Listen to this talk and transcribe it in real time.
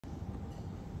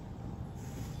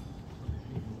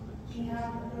We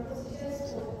have the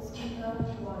propositions for speaker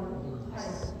 1,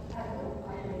 Harindu,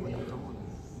 are you ready?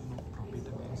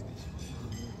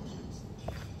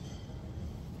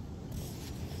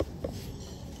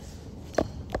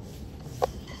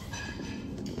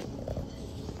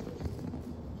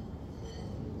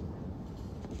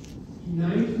 In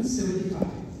 1975,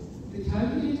 the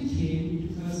calculator came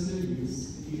into personal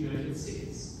use in the United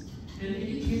States, and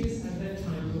educators at that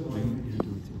time were wondering,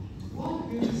 what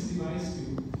will this device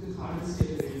do to the current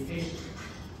state of education?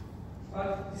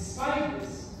 But despite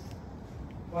this,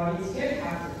 what instead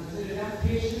happened was an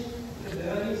adaptation to the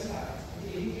learning style of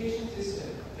the education system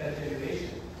of that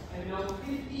generation. And now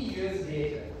 50 years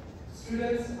later,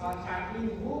 students are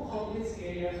tackling more complex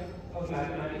areas of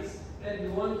mathematics that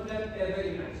no one could have ever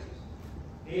imagined.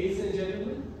 Ladies and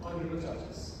gentlemen, honorable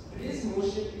judges, today's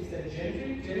motion is that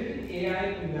generative AI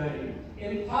in learning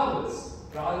empowers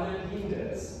rather than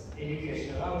hinders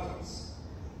educational outcomes.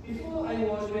 Before I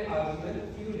move on to my argument,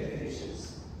 a few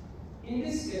definitions. In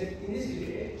this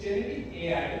debate, generative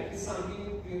AI is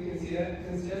something you consider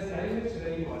as language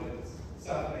learning models,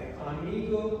 stuff like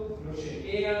Harindu,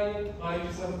 𝕟𝕠𝕠,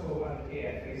 Microsoft Copilot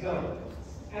AI, for example.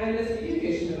 And as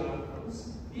educational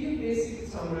outcomes, we basically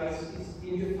summarize it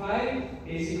into 5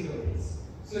 basic domains.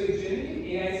 So if generative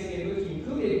AI is able to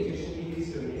improve education in these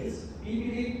domains, we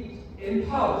believe it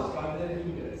empowers rather than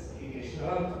hinders educational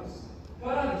outcomes.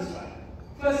 What are these 5?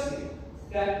 Firstly,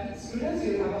 that students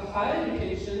will have a higher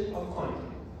retention of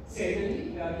content.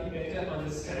 Secondly, there will be better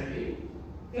understanding.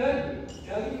 Thirdly,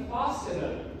 there will be faster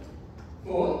learning.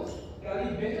 Fourth, there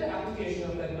will be better application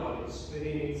of that knowledge, whether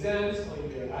in exams or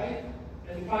in real life.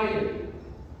 And finally,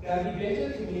 there will be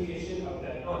better communication of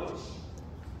that knowledge.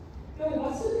 Now,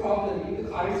 what's the problem in the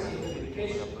current state of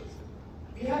education?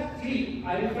 We have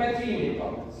identified 3 main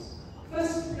problems.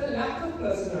 First, the lack of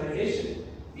personalization.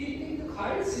 We think the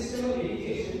current system of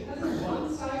education has a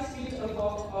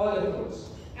one-size-fits-all approach,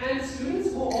 and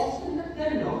students more often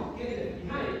than not get left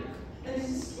behind. And this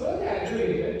is further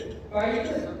aggravated by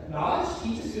the large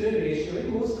teacher-student ratio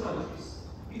in most countries.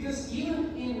 Because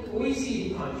even in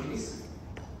OECD countries,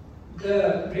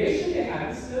 the ratio they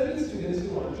have is 30 students to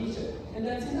 1 teacher, and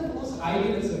that's in the most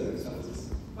ideal circumstances.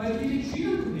 But if you take Sri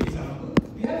Lanka, for example,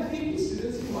 we have 50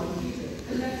 students to 1 teacher,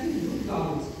 and that's in youth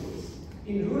government schools.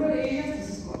 In rural areas, this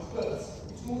is much worse.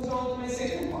 Which moves on to my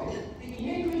second point, the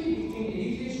inequity between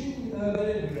education in urban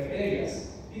and rural areas.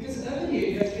 Because urban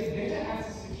areas get better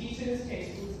access to teachers,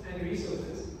 textbooks, and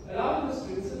resources, allowing the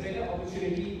students a better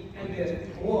opportunity and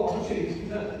more opportunity to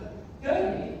learn.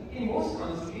 Thirdly, in most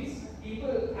countries,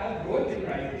 people have broad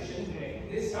memorization.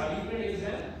 They study for an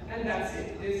exam, and that's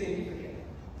it. They simply forget.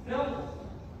 Now,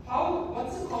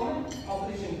 what's the common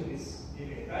opposition to this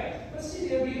debate, right? Firstly,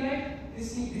 they'll be like,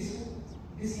 this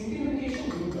implementation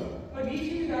will go. But we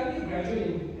feel that will be gradual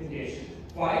implementation.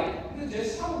 Why? Because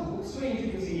just how books were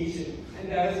introduced initially, and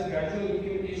there was a gradual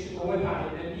implementation over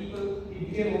time, and it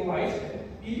became more widespread.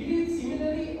 We believe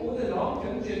similarly, over the long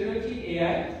term, generative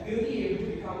AI will be able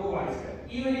to become more widespread,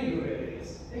 even in rural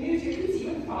areas. And you check it's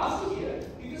even faster here,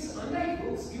 because unlike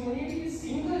books, you only need a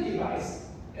single device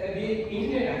with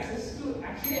internet access to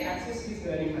actually access these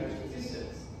learning management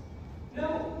systems.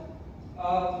 Now,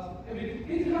 with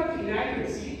regard to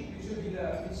inaccuracy, which is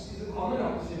a common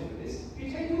opposition to this,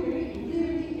 we tell you when you're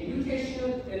implementing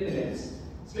educational elements,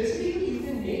 specifically you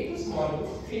can make those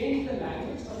models train the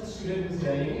language of the student who's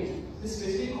learning it, the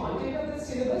specific content of the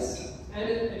syllabus, and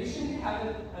in addition to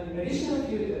have an additional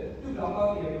filter to block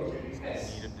out inappropriate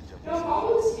requests. Now, how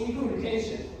will this improve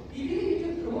retention? We believe it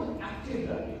will promote active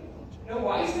learning. Now,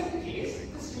 why is that the case?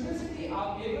 The students will be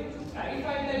able to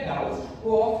clarify their doubts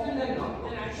more often than not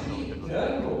and actually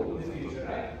learn more in the future,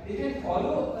 right? They can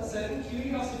follow a certain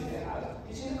curiosity they have,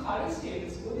 which in the current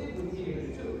status quo they wouldn't be able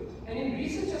to do. And in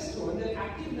research has shown that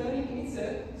active learning in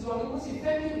itself is one of the most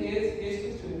effective ways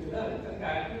for students to learn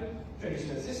compared to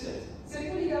traditional systems.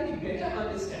 Secondly, there will be better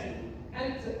understanding,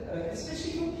 and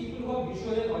especially for people who are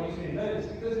visual and auditory learners,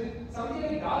 because with something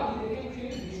like 𝗏𝗏, they can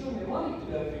create a visual mnemonic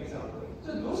to learn, for example. So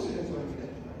those students won't be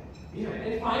left behind.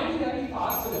 And finally, there will be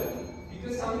faster learning,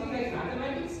 because something like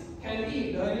mathematics can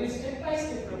be learned in a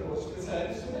step-by-step approach to a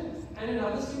certain student, and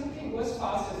another student can go as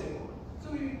fast as they want.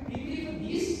 So we believe for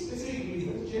these specific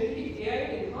reasons, generative AI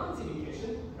will enhance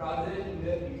education rather than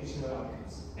hinder educational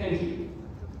outcomes. Thank you.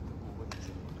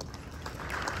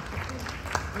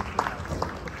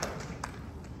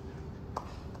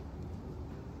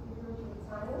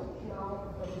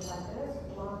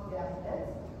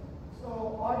 So,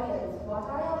 audience, what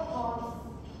are your thoughts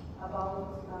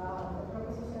about the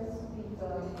propositions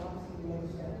speaker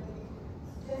mentioned?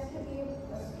 Just to give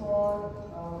a small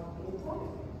input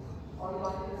on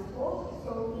what he spoke.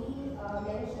 So, he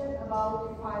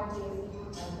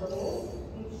domains,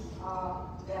 which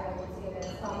are, I would say that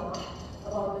some are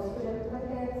about the student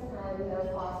contents and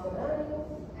faster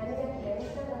learning, and he had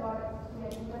mentioned about, he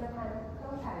had given a kind of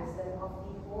comparison of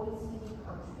the OECD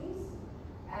countries,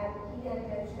 and he had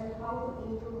mentioned how to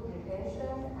improve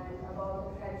retention and about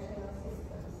the traditional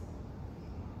systems.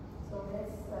 So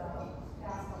let's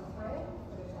pass some time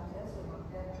for the judges to mark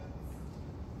their points.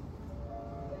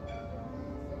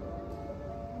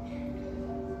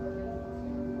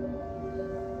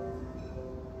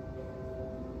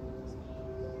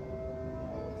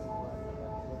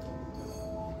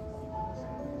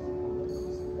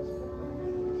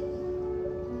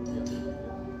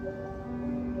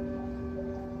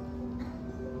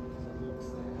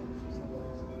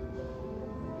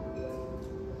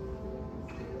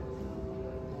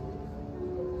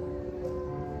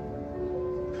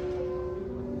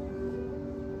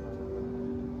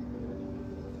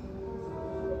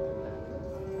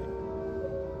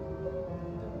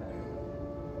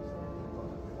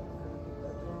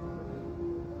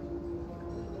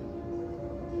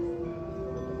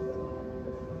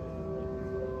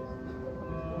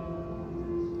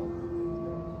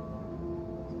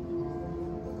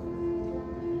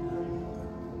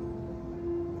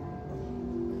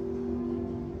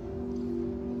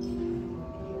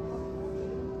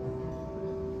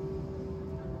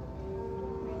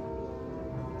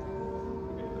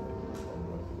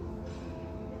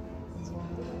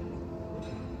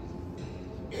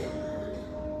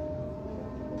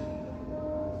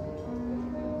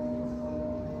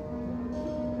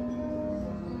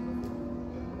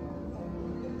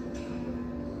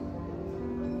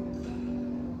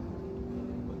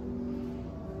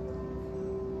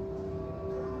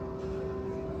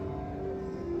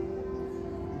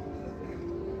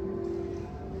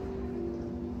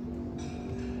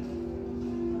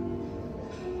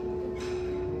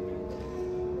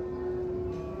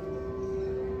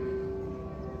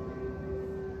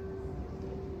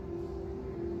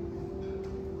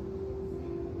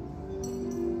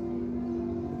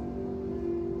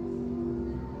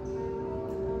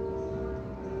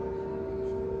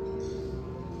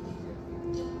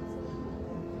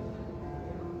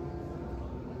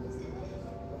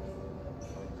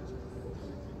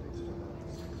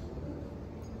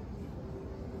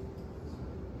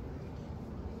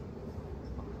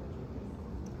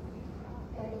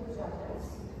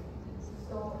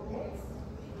 So next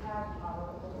we have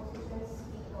our opposition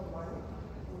speaker one,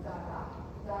 Udara.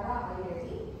 Udara, are you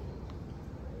ready?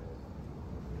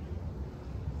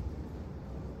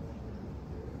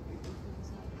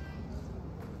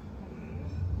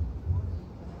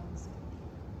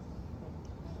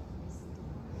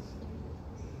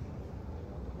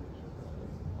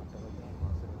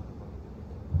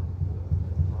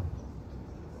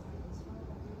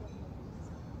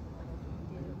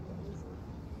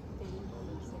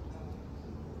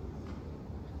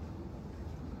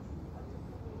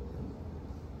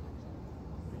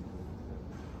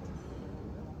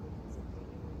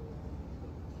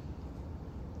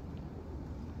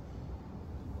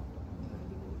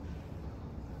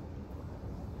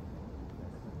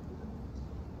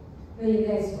 Were you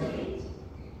guys worried?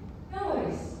 No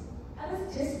worries. I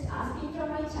was just asking from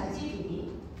my ℧𝕬𝕬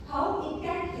how it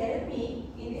can help me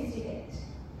in this debate.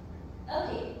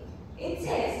 Okay, it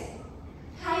says,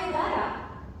 "Hi Udara,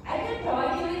 I can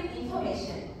provide you with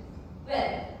information."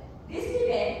 Well, this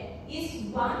debate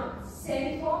is one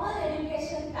semi-formal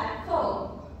education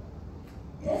platform.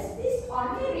 Does this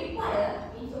only require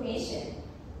information?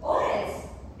 Or else,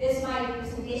 does my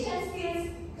presentation skills,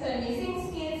 convincing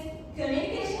skills,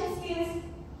 communication skills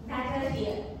matter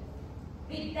here?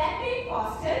 With that being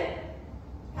posted,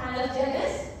 panel of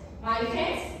judges, my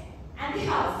friends, and the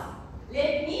House,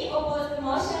 let me oppose the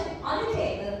motion on the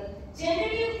table.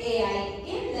 Generative AI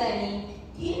in learning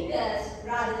hinders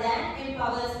rather than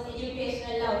empowers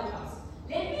educational outcomes.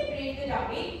 Let me brief the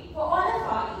topic for all of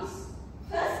our ease.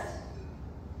 First,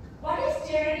 what is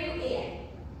generative AI?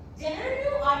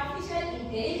 Generative artificial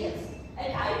intelligence,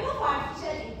 a type of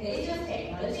artificial intelligence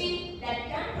technology that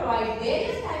can provide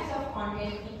various types of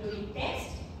content including text,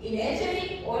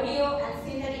 imagery, audio, and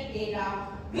synthetic data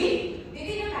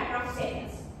within a matter of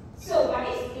seconds. So what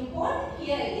is important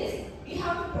here is we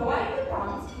have to provide the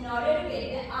prompts in order to get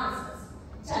the answers.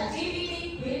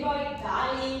 cie, 𝗵𝗵𝗿,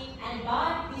 𝗲𝗏, and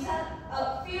𝗵𝗵𝗍, these are a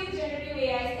few generative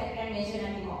AIs that can mention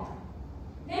at the moment.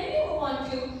 Then we move on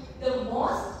to the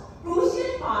most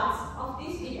crucial parts of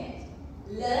this debate: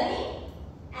 learning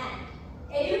and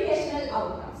educational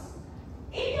outcomes.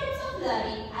 In terms of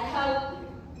learning, I have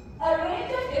a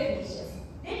range of definitions.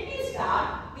 Let me start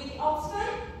with the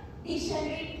Oxford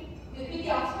Dictionary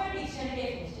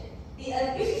definition.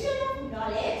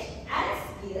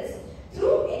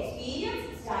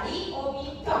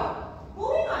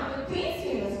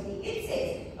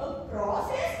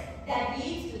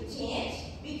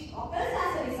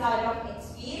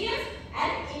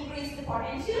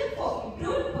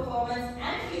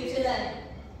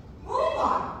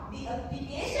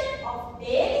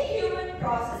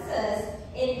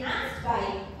 enhanced by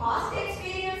past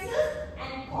experiences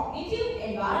and cognitive,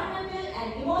 environmental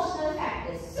and emotional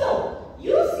factors. So,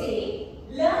 you say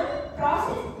learning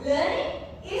process. Learning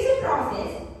is a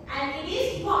process and it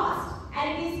is vast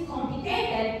and it is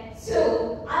complicated.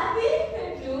 So, I will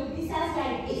conclude this as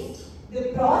like this.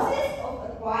 The process of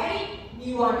acquiring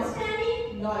new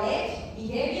understanding, knowledge,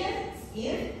 behaviors,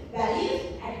 skills, values,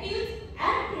 attitudes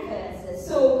and preferences.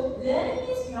 So, learning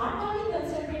is not only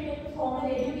concentrated to formal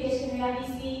education where we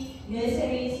see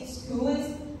nurseries, schools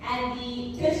and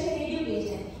the tertiary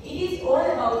education. It is all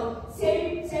about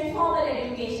semi-formal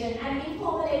education and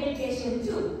informal education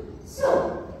too.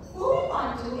 So, moving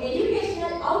on to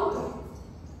educational outcomes.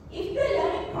 If the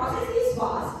learning process is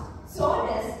vast, so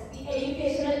does the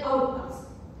educational outcomes.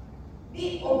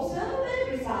 The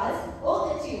observable results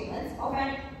or achievements of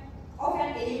an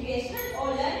educational or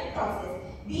learning process.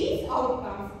 These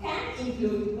outcomes can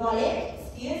include knowledge,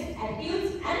 skills,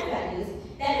 attitudes, and values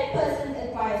that a person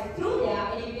acquires through their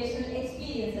educational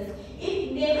experiences.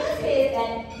 It never says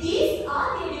that these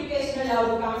are the educational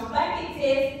outcomes, but it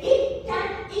says it can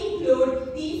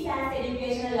include these as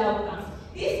educational outcomes.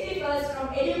 This differs from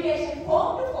education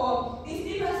form to form. This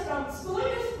differs from school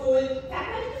to school,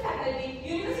 faculty to faculty,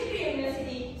 university to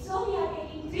university. So we are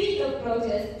taking three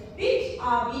approaches, which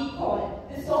we call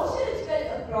the sociological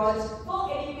approach for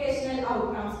educational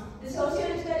outcomes, the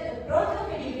sociological approach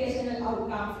of educational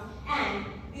outcomes, and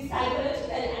the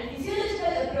psychological and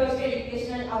physiological approach to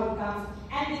educational outcomes,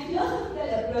 and the philosophical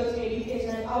approach to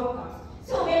educational outcomes.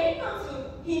 So when it comes to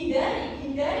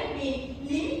hindering means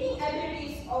limiting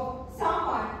abilities of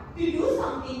someone to do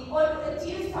something or to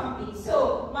achieve something.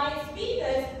 So my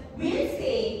speakers will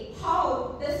say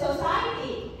how the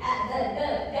society,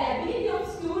 the ability of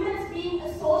students being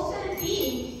a social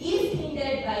being is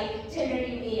hindered by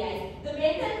generative AI. The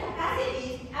mental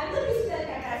capacities and the physical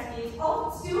capacities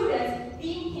of students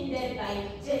being hindered by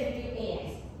generative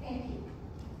AI. Thank you.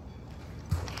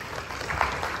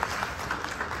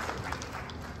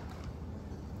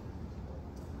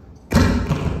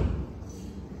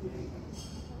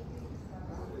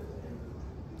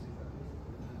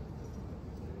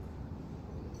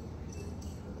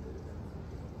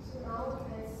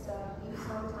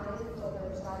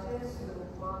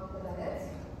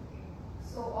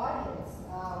 So audience,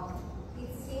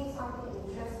 it seems something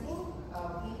interesting.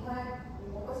 We heard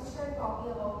the opposition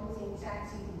talking about using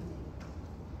ChatGPT.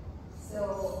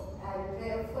 So, and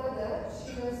then further,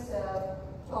 she was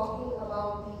talking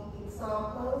about the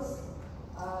examples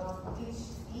which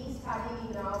we studied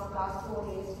in our last 4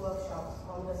 days workshops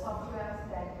on the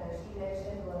softwares that she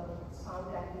mentioned were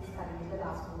some that we studied in the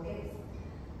last 4 days.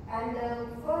 And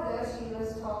further, she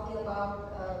was talking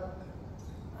about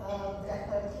that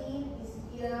her team is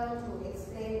here to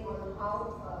explain on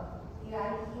how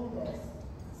AI hinders.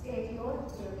 Stay tuned,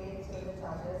 we'll get to the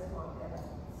judges' mark developments.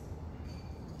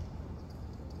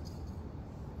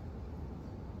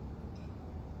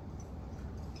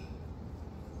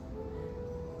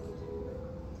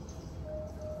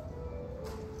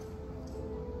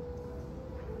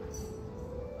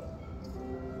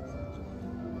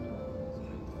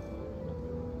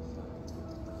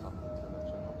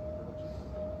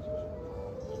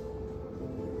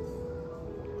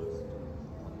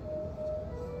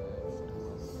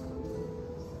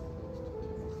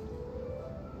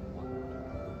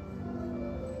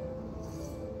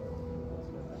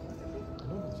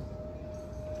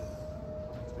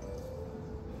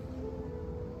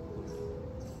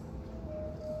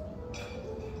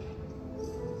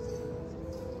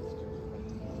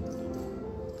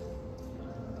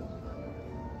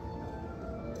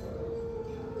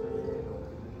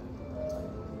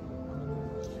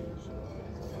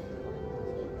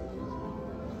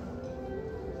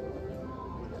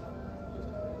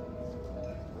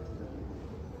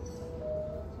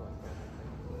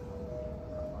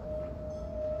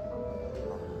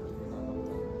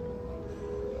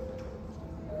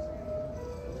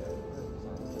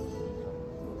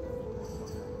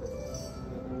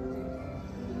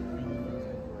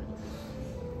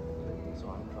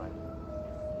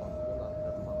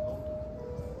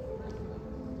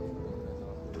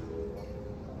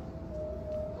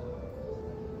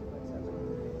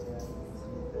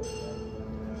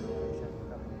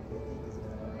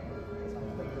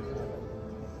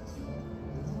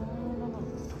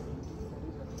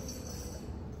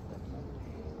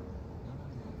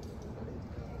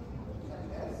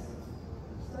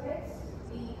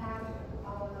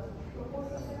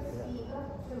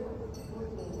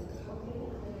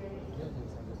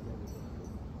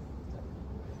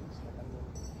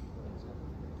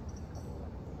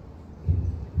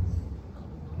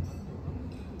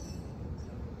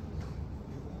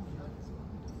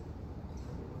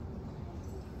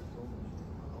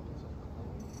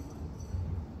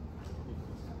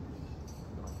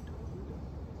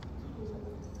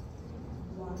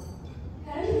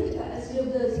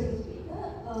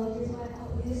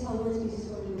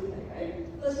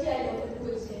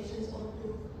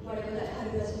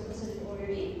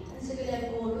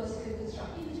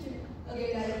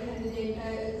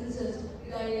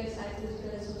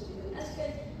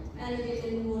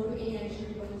 no to any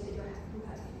additional deployments that you have to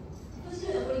have. First,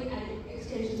 you're avoiding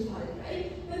extensions of it,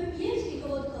 right? When PM speak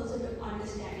about the concept of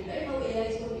understanding, right? How AI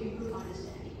is going to improve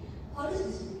understanding. How does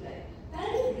this look like?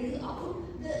 When we bring out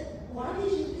one of the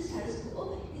issues with the status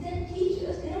quo is that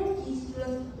teachers, they don't teach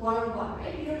students one-on-one,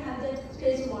 right? We don't have that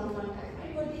space of one-on-one time,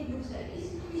 right? What it looks like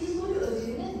is teachers going to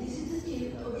assume that this is the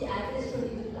skill of the average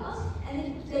student in the class, and then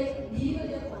like deliver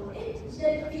their content so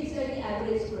that it feels like the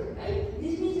average student, right?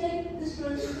 This means like the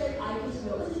students whose like IQ is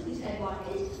lower is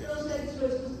disadvantage, and also like the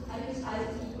students whose IQ is high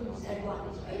is equal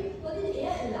disadvantage, right? What the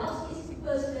AI allows is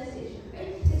personalization,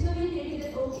 right? It's when we tell you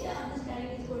that okay,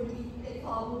 understanding is going to be like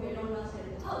far more better on our side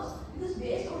of the house, because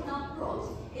based on our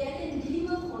prompts, AI can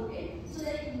deliver content so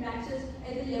that it matches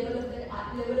at the level of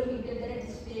intent that I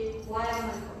display via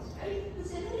my prompts, right? The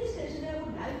second extension that I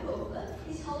would like to offer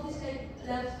is how this like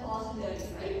allows fast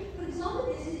learning, right? For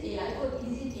example, this is AI called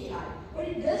Easy AI. What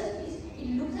it does is it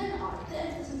looks at an article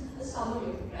and this is a summary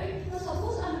of it, right? Now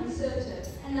suppose I'm a researcher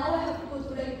and now I have to go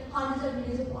through like hundreds of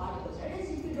millions of articles, right? And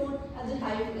if you don't have the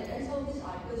time for that, and some of these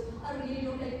articles are really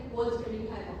not like worth spending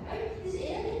time on, right? This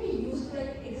AI can be used to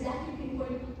like exactly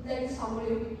pinpoint like the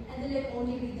summary of it and then like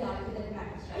only read the article that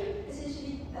matters, right?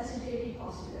 Essentially facilitating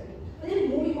fast learning. But then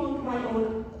moving on to my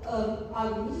own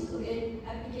argument, which is again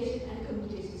application and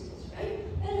communication skills, right?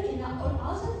 And on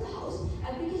our side of the house,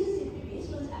 application simply means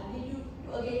one's ability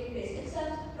to again place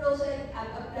exams, but also like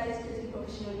apply skills in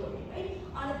professional domain, right?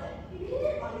 Another, you can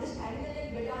then understanding that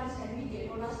like better understanding we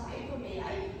get on our side from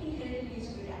AI inherently leads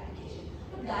to better application,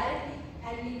 but directly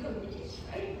handling communication,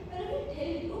 right? But I will tell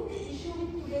you, the issue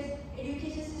with today's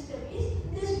education system is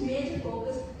there's major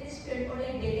focus that is spent on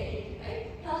like data entry,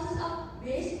 right? Classes are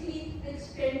basically like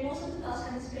spend most of the class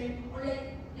time spent on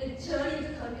like churning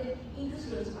the content into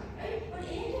students' mind, right? What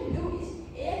AI can do is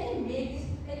AI can make this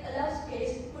like allow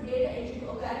space for data entry to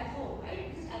occur at home, right?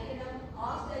 Because I can now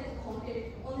ask like the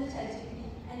content on the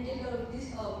ChatGPT and get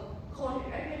this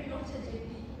content, right? Maybe not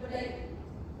ChatGPT, but like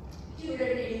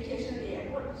curated educational AI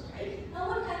models, right? Now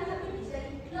what can happen is that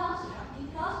in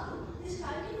classroom, this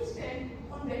time can be spent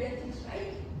on better things,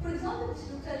 right? For example, this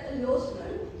looks like a law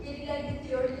student getting like the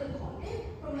theoretical content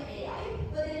from an AI,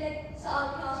 but then like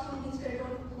our classroom being spent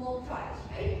on mock trials,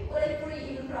 right? Or like for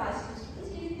even prior students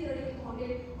getting theoretical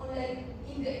content on like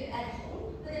at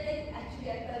home, but then like actually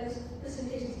apply this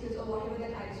presentation skills or whatever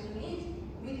that actually needs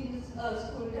within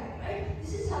school time, right?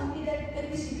 This is something that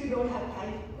we simply don't have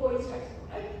time for instruction,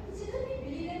 right? But second, we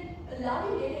believe that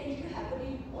allowing data entry to happen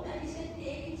in home and we said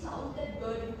taking some of that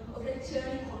burden of like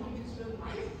churning content to student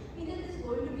minds, meaning that there's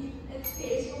going to be like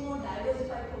space for more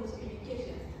diversified forms of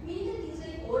education. Meaning that things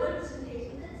like oral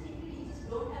presentations that simply teachers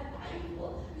don't have time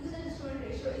for because the student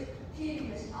ratio is clearly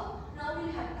messed up. Now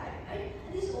we'll have time, right?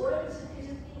 And this oral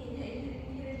presentation thing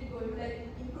inherently going to like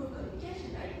improve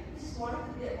communication, right? This is one of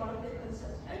their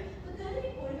concerns, right? But then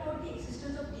we point out the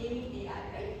existence of gaming AI,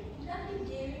 right? Interactive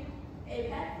gaming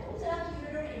platforms that are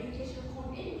curated on educational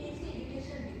content makes the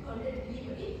educational content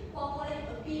delivery far more like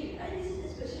appealing, right? This is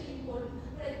especially important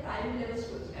for like primary level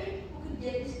students, right? Who could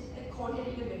get this like content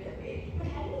in a better way. But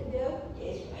having their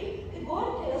case, right? They go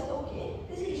and tell us, okay,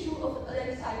 there's an issue of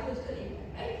like psychological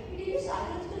impact, right? We tell you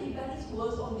psychological impact is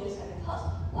worse on their side of the house.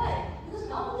 Why? Because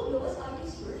now the lowest IQ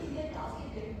student in their task is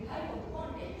getting behind on the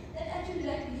content that actually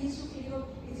like leads to feeling of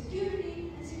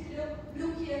insecurity and simply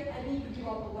look here, I need to give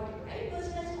up or whatever, right?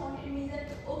 Personalized content means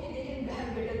that okay, they can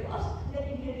have better grasp that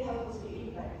inherently have a positive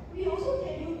impact. We also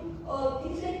tell you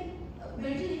things like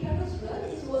mental impact of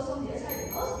student is worse on their side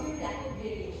because due to lack of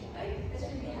variation, right? That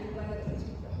should be handled by the third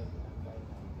speaker.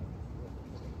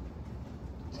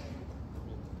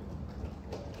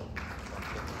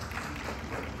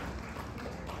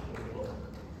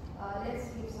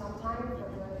 Let's keep some time for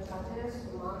the judges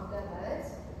to mark their ballots.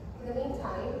 In the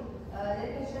meantime, let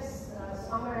me just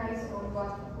summarize on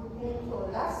what Buthmini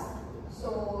told us.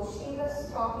 So she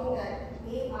was talking that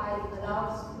AI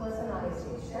allows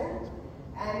personalization,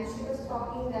 and she was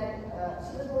talking that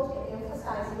she was mostly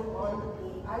emphasizing on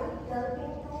AI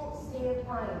helping to save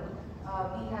time.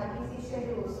 We have busy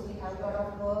schedules, we have a lot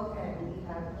of work, and we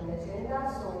have an agenda.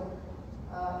 So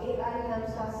AI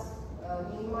helps us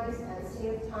minimize and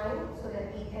save time so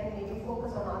that we can maybe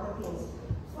focus on other things.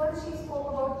 First, she spoke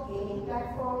about gaming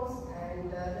platforms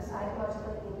and the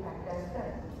psychological impact as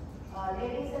well.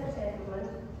 Ladies and gentlemen,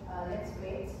 let's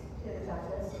wait till the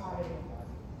judges are ready.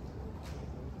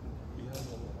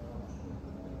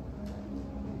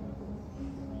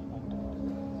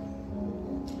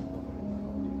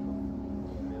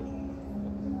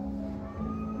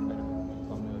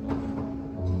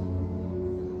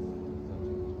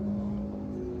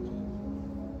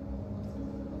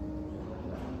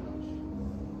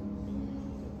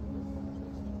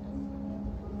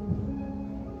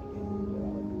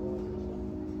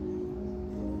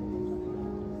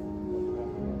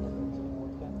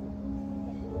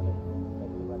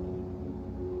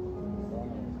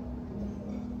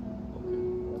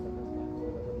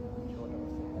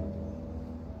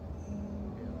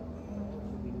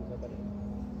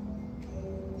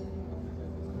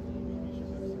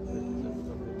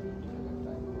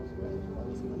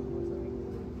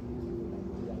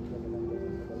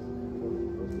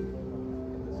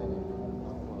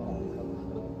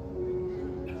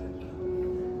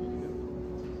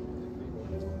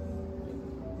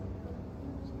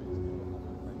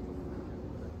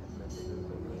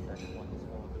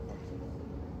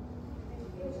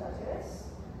 judges.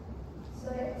 So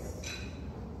next,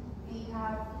 we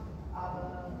have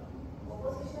our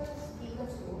opposition speaker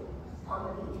 2,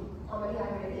 Thamali. Thamali, are you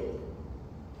ready?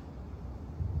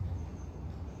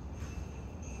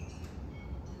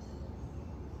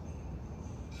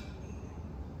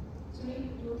 3,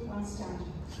 2, 1, start.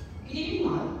 Good evening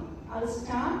all. I'll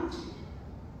start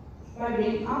by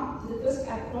bringing up the first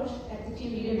approach that the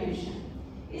team leader mentioned.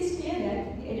 It is clear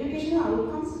that the educational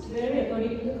outcomes vary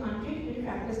according to the country due to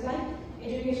factors like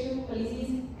educational policies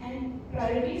and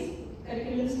priorities,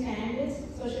 curriculum standards,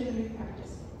 social-economic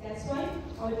factors. That's why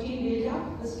our team built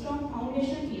up a strong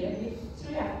foundation here with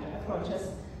 3 approaches.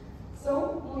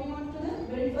 So, moving on to the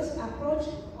very first approach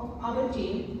of our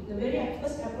team, the very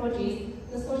first approach is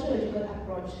the sociological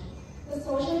approach. The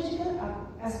sociological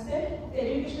aspect of the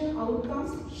educational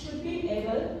outcomes should be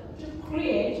able to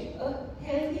create a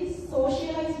healthy,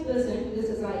 socialized person to the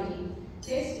society.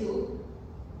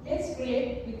 Let's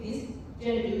create with this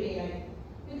generative AI.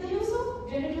 With the use of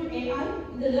generative AI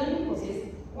in the learning process,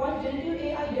 what generative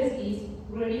AI does is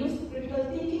reduce critical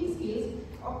thinking skills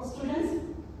of the students,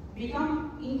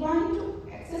 become inclined to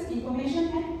access information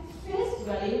at face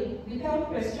value without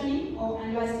questioning or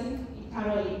analyzing it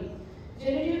thoroughly.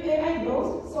 Generative AI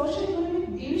grows socio-economic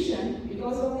division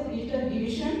because of the digital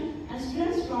division, and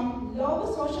students from lower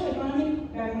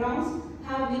socio-economic backgrounds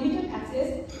have limited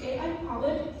access to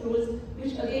AI-powered tools,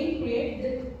 which again create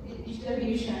the digital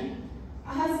division. I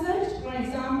have searched, for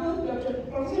example,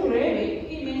 Professor Revik.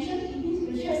 He mentioned in his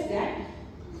research that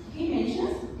he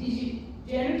mentions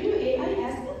generative AI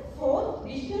as the 4th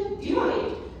digital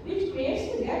divide, which creates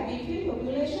the gap between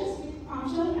populations with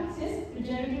functional access to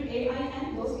generative AI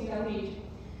and those without it.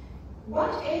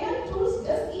 What AI tools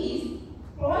does is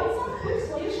provide some quick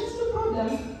solutions to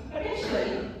problems,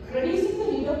 potentially reducing the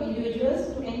need of individuals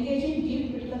to engage in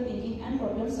deep critical thinking and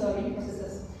problem-solving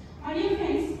processes. My dear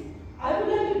friends, I would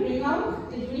like to bring out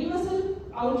the universal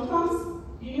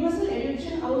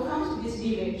education outcomes to this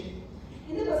debate.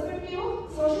 In the perspective of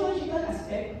sociological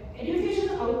aspect,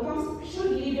 educational outcomes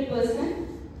should lead a person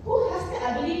who has the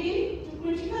ability to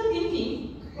critical thinking,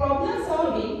 problem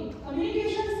solving,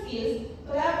 communication skills,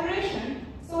 collaboration,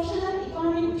 social and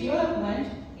economic development,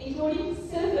 including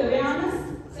self-awareness,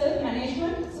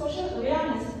 self-management, social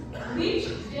awareness, which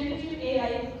generative AI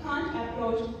can't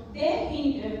approach. They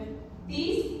hinder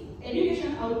these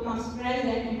education outcomes rather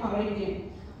than empowering them.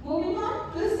 Moving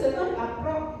on to the second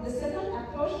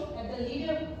approach that the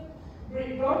leader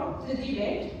brought to the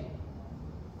debate,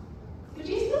 which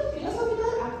is the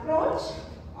philosophical approach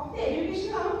of the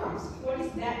educational outcomes. What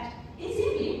is that? It's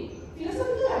simply,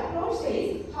 philosophical approach says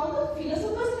how the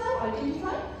philosophers have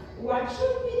identified what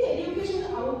should be the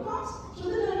educational outcomes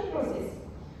through the learning process.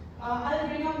 I'll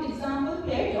bring up the example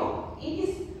Plato. In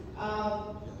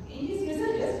his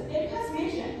researches, Plato has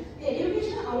mentioned the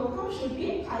educational outcome should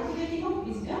be cultivating of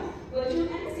wisdom, virtue,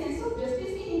 and a sense of justice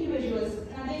in individuals.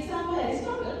 Another example,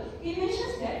 Aristotle, he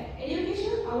mentions that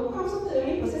educational outcomes of the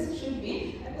learning process should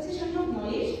be acquisition of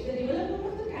knowledge, the development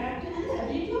of the character, and the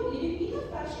ability of living in a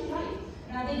flourishing life.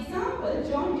 Another example,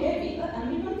 John Dewey, an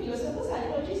American philosopher,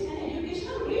 psychologist, and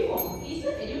educational reformer. He is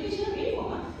an educational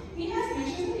reformer. He has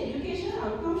mentioned that educational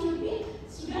outcome should be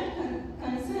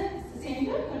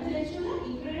student-centered, contextual, and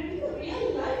integrated with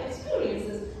real-life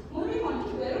experiences. Moving on to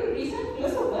a very recent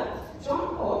philosopher,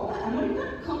 John Pope, an American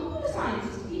computer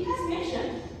scientist. He has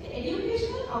mentioned that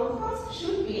educational outcomes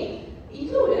should be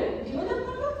included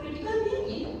development of critical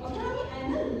thinking, autonomy,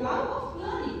 and the love of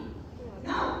learning.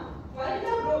 Now, why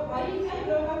did I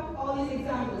bring up all these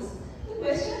examples? The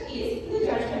question is to the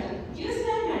judge panel. Dear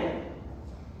sir and madam,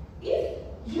 if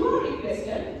you are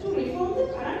requested to reform the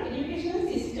current educational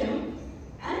system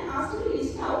and asked to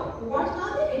list out what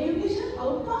are the educational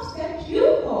outcomes that you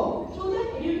hope through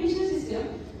that educational system,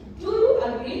 do you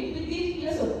agree with these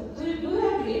philosophers? Do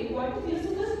you agree with what the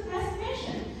philosophers has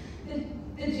mentioned?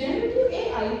 The generative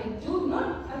AI do not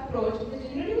approach, the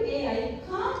generative AI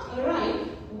can't arrive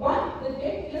what the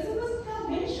great philosophers have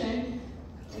mentioned,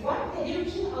 what the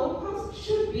educational outcomes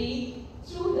should be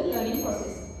through the learning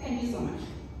process. Thank you so much.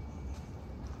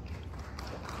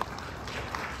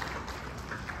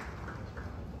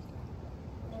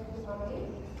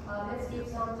 Let's give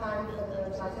some time for the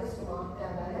judges to mark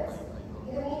their ballots.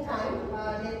 In the meantime,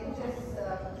 let me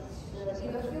just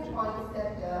give a few points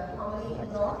that Thamali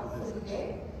brought to the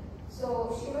debate. So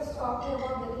she was talking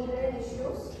about the inherent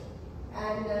issues,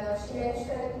 and she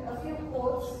mentioned a few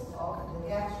quotes of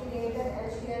𝗟𝗏𝗄𝗏,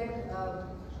 and she had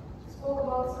spoke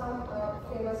about some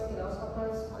famous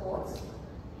philosophers' quotes.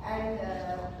 And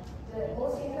the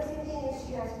most interesting thing is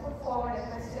she has put forward a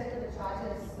question to the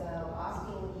judges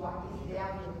asking what is their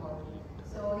viewpoint.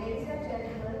 So, ladies and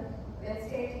gentlemen,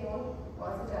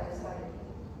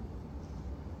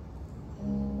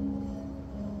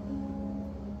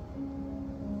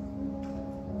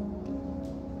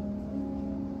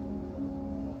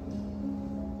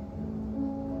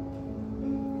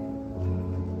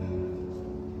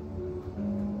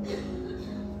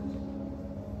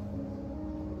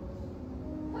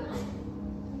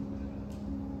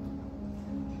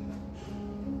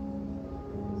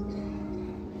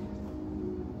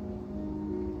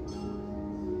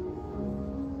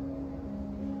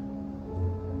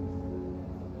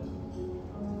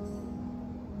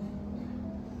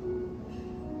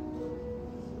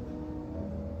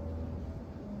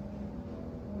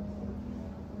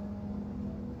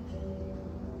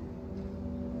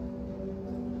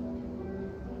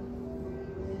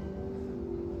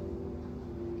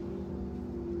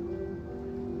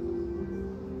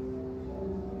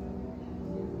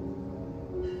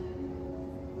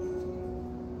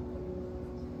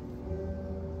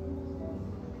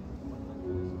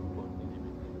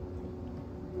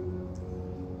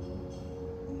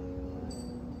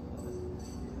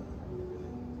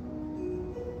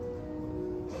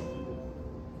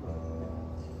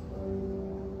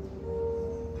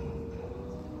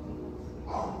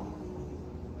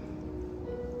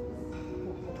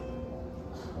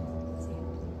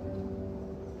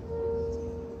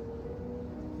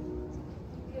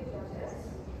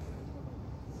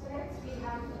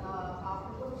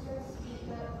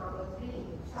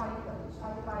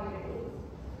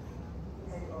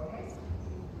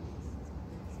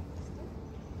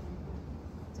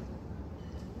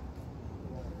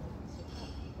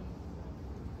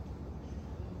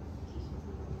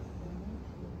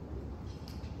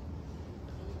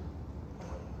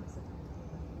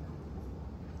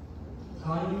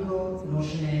 Harindu,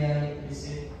 Notion AI,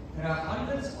 there are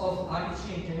hundreds of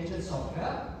artificial intelligence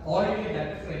software already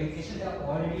adapted for education. They are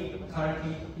already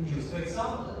currently in use. For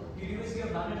example, the University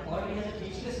of London already has a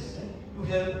teaching assistant to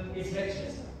help its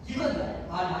lecturers. Given that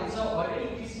our lives are already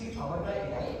increasingly powered by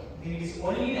AI, then it is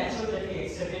only natural that we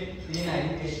accept it within our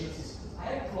educational systems. I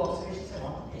have two observations I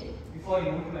want to make before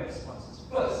you move to my responses.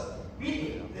 First, we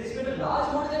think there is spent a large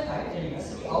amount of time telling us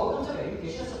that the outcomes of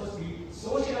education are supposed to be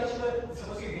sociological,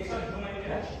 supposed to be based on human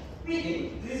interaction. We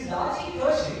think this is largely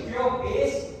tertiary to your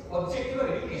base objective of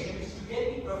education, which is to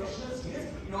get the professional skills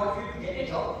in order for you to get a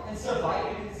job and survive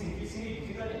in this increasingly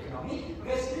difficult economy.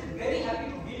 We are still very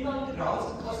happy to build on the grounds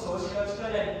of sociological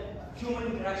and human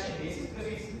interaction basis because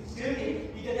we still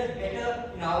think we can get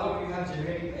better in our world when you have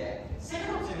generative AI.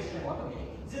 Second observation I want to make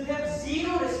is that they have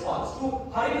zero response to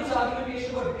Harindu's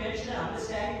argumentation about retention and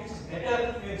understanding, which is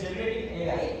better when you're generating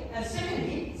AI. And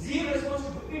secondly, zero response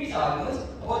to Buthmini's arguments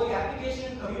about the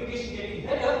application and communication getting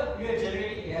better when you're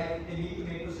generating AI. They need to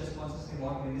make those responses they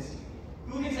want in this.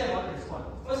 Two things I want to respond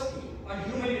to. Firstly, on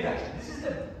human interaction. This is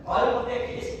the bulk of their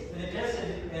case. When they tell us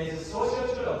that there is a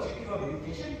sociological objective of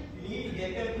education, you need to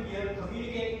get them to be able to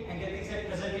communicate and get things like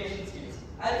presentation skills.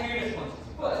 I have three responses.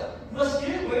 First, you are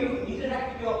still going to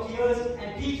interact with your peers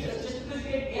and teachers. Just because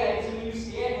you get AI doesn't mean you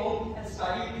stay at home and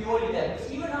study purely there.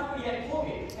 Because even after we had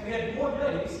COVID and we had remote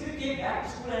learning, we still came back to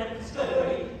school and had physical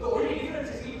learning. The only difference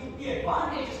is we took the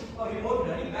advantages of remote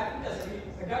learning back with us and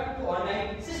we adapted to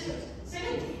online systems.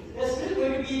 Secondly, there's still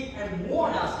going to be, and more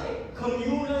on our side,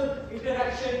 communal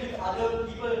interaction with other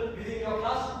people within your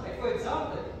classroom. Like for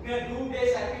example, you can have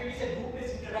group-based activities and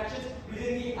group-based interactions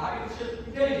within the artificial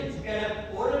intelligence. You can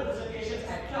have oral presentations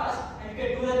at class, and you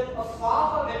can do that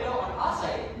far better on our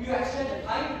side. You actually have the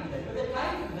time to do that. You have the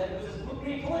time to do that because as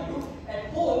Buthmini told you, at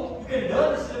home you can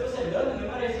learn the syllabus and learn the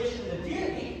memorization and the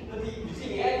theory, but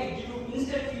the AI can give you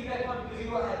instant feedback on because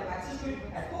you have access to it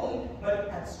at home, but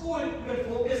at school you can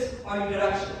focus on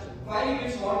interaction.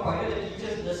 Finally, we want to point out that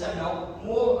teachers just have now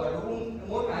more room,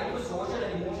 more time for social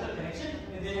and emotional connection,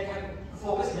 and they can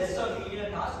focus less on media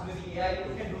tasks because the AI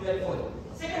can do that for them.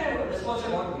 Second response I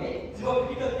want to make is about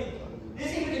critical thinking.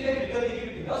 This in particular critical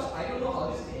thinking because I don't know how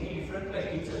this is any different to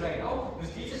like teachers right now.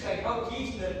 Because teachers right now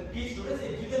teach students,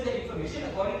 they give them the information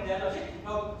according to their logic.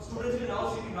 Now students will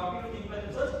now simply not be able to think by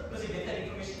themselves because they get that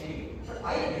information anyway. But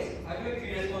either way, I will make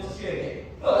three responses here again.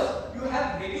 First, you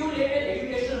have regulated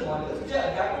educational models which are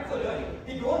adapted for learning.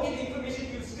 They don't get the information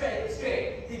to you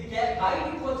straight. They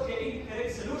guide you towards getting the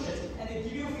correct solutions and they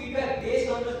give you feedback based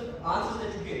on the answers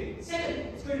that you give.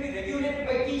 Second, it's going to be regulated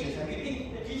by teachers, and we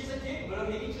think the teachers are capable of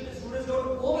making sure that students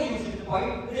don't overuse it to the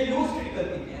point that they lose critical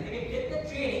thinking, and they can get the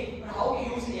training on how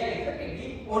to use AI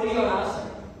effectively only on our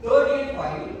side. Thirdly and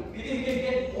finally, we think we can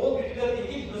get more critical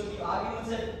thinking because of the arguments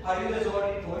that Harindu has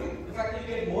already told you. The fact that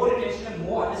you get more attention and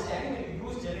more understanding when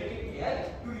you use generative AI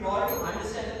in order to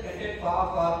understand the content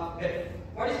far better.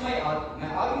 What is my argument?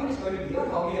 My argument is going to be on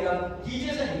how we allow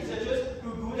teachers and researchers to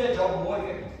do their job more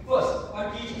effectively. First,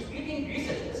 on teachers, we think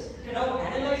researchers can now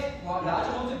analyze large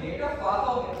amounts of data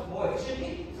far more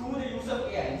efficiently through the use of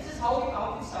AI. This is how they come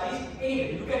up with studies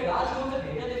anyway. They look at large amounts of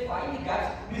data, they find the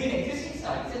gaps within existing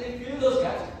studies and they fill those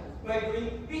gaps by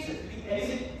doing research. And is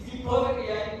the perfect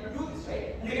AI to do this,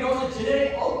 right? And they can also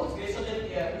generate outputs based on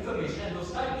that information and those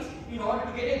studies in order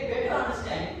to get a better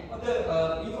understanding of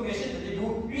the information that they do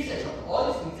research on.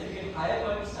 All these things that we get higher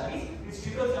quality studies, which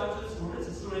trickles down to the students,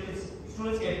 and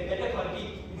students get better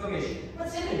quality information. But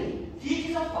secondly,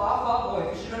 teachers are far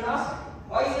more efficient on our side.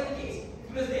 Why is that the case?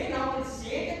 Because they now can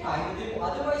save the time that they would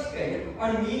otherwise spend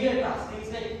on media tasks,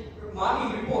 things like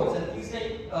marking reports and things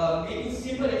like making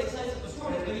simple exercises for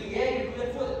students, but the AI can do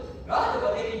that for them.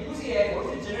 Rather, they can use AI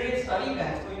to generate study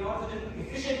plans in order for them to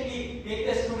efficiently make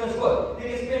their students work. They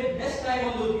can spend less time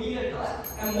on those media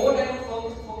tasks and more time on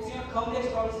focusing on complex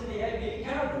problems that the AI maybe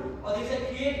cannot do. Or things like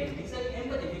creativity, things like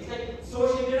empathy, things like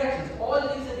social interactions, all the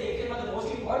things that they can are the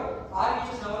most important. Our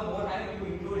teachers now have more time to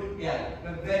include AI.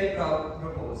 I'm very proud to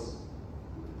propose.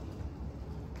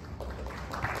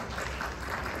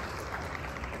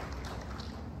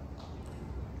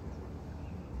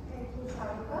 Thank you,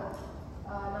 Chavika.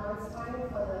 Now it's time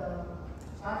for the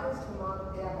charters to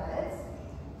mark their ballots.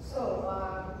 So,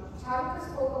 Chavika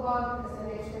spoke about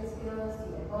presentation skills,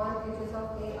 the advantages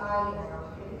of AI and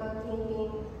critical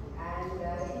thinking, and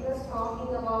he was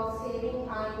talking about saving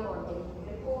time on making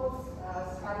reports,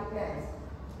 study plans.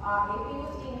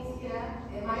 APU team is here.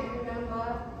 They might remember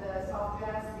the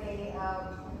softwares they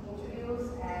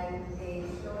introduced and they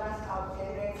showed us how to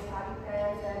generate study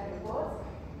plans and reports.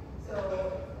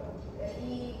 So,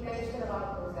 he mentioned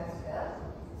about those as well.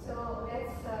 So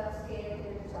let's scale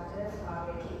till the judges are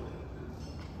ready.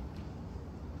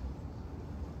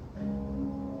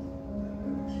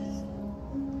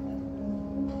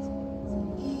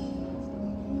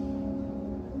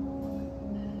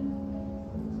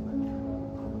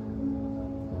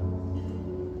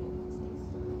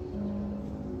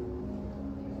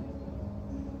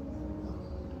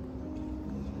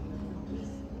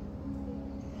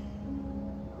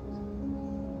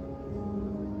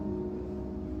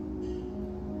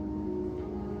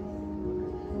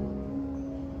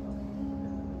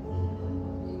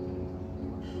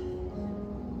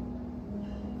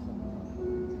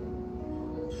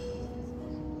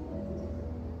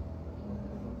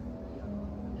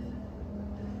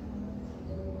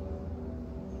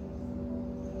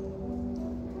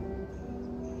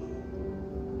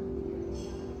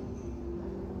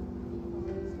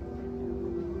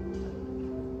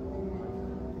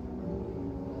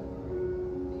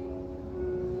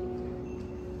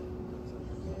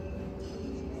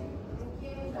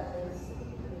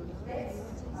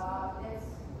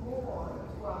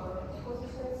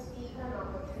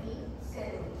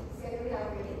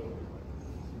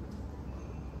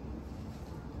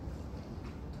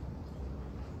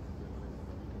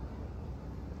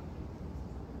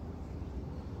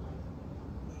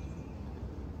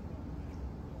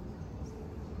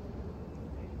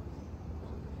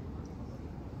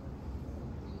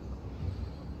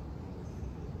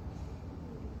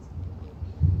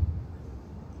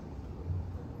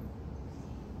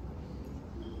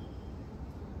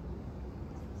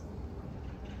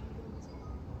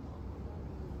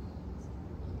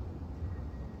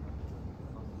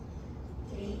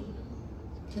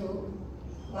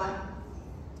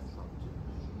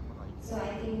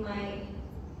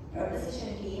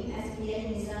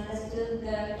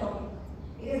 the topic.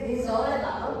 Because this is all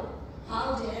about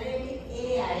how generative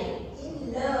AI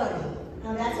in learning.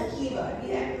 Now that's a keyword. We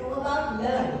have to know about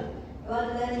learning,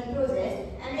 about the learning process,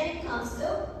 and then it comes to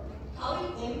how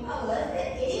it empowers the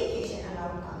educational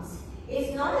outcomes.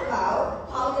 It's not about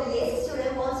how the lazy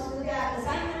student wants to do their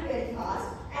assignment very fast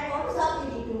and want to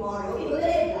submit it tomorrow before the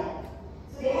deadline.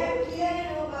 So they have to clearly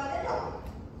know about the topic.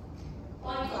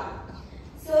 Point one.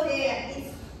 So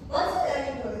what's the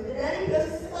learning process? The learning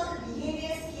process is about the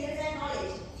behavior, skills and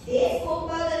knowledge. They spoke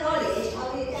about the knowledge, how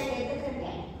they can get the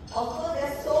content. Of course,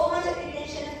 there's so much of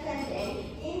retention of content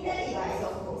in the device,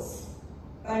 of course,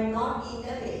 but not in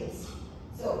the brains.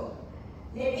 So,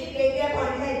 let me break their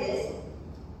point like this.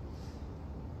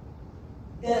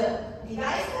 The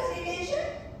device has retention,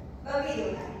 but we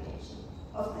don't have retention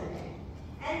of content.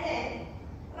 And then,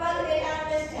 about the better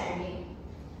understanding.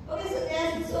 Okay, so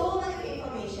there's so much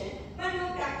information, but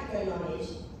no practical knowledge.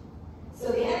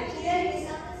 So we have clearly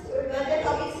misunderstood what the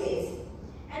topic says.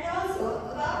 And also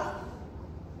about,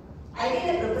 I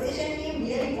think the proposition team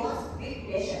really wants big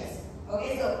pressures.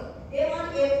 Okay, so they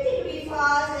want everything to be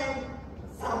fast and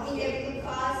submit everything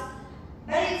fast.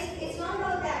 But it's not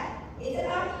about that. It's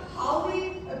about how we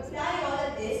apply all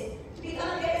of this to become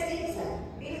a better citizen.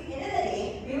 Because at the end of the day,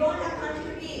 we want our country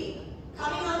to be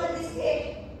coming out of this state,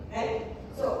 right?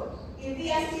 So if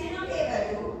we are still not able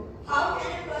to, how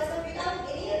can a person without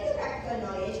any of the practical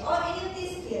knowledge or any of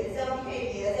these skills or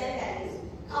behaviors and values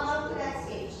come up to that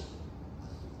stage?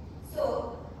 So,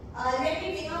 let me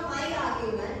bring up my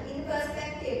argument in the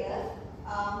perspective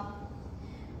of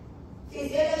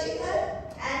physiological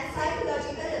and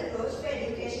psychological approach to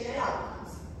educational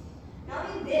outcomes. Now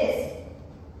in this,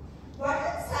 what are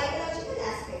the psychological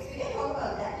aspects? We can talk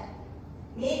about that.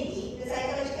 Maybe the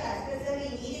psychological aspects that we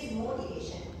need is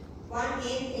motivation. One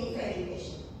main thing for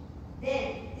education. Then,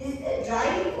 this is the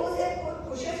driving force that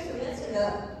pushes students to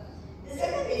learn. The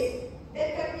second is the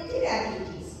cognitive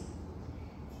abilities.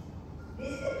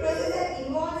 This is the process that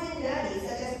involves in learning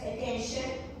such as attention,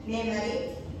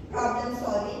 memory, problem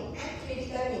solving and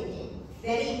critical thinking.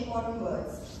 Very important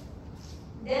words.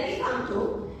 Then we come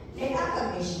to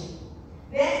metacognition,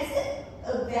 where it's the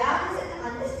awareness and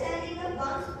understanding of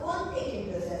one's own thinking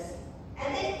process. And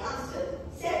then it comes to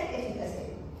self-efficacy.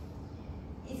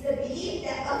 It's the belief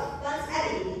that of one's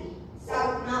ability. So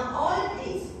now all of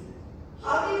this,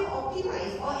 how do you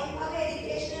optimize or empower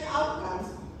educational outcomes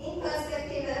in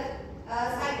perspective of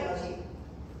psychology?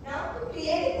 Now to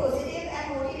create a positive and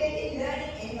motivated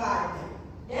learning environment,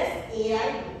 does AI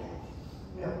do that?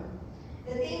 No.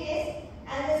 The thing is,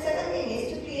 and the second thing is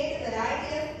to create a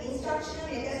variety of instructional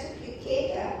methods to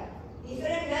cater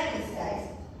different learning styles.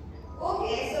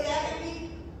 Okay, so there can be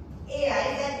AI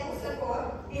that will support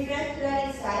different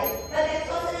learning styles, but that's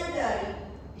also not learning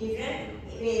different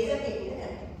ways of getting the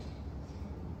content.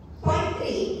 Point 3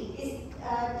 is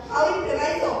how it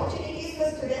provides opportunities for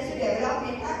students to develop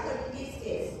metacognitive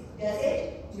skills. Does it?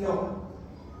 No.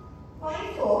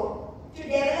 Point 4, to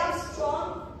develop strong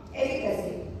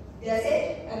efficacy. Does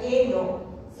it? Again, no.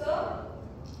 So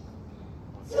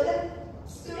the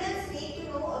students need to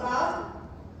know about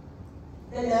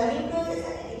the learning process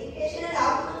and the educational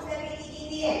outcomes that we need in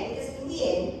the end. Because in the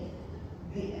end,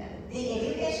 the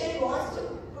education wants to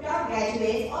put our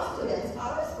graduates or students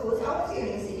out of schools, out of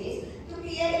universities to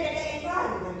create a better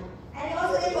environment. And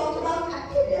also they talked about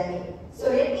active learning. So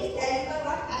let me tell you about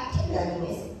what active learning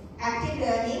is. Active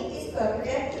learning is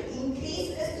purported to increase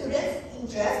the students'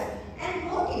 interest and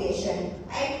motivation,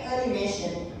 I early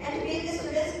mentioned, and to build the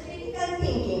students' critical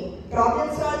thinking, problem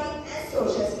solving and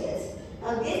social skills.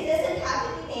 Now this doesn't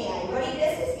happen in AI. What it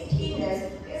does is it hinders,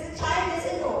 because the child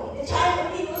doesn't know. The child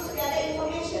only knows to gather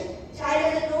information. The child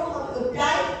doesn't know how to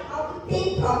apply, how to think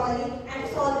properly and to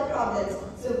solve the problems.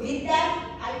 So with that,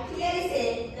 I clearly say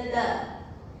that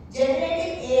the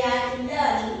generative AI in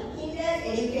learning hinders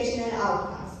educational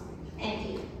outcomes. Thank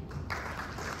you.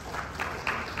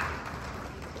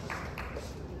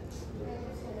 Thank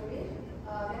you, Senuri.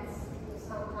 Let's give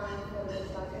some time for the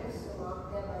judges to mark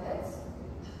their ballots.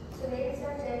 So, ladies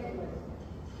and gentlemen,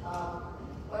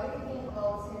 what do you think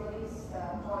about Senuri's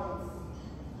points?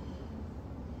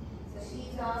 So,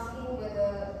 she's asking whether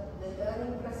the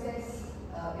learning process,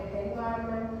 the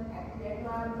environment, active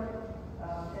environment,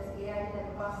 does AI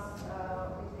help us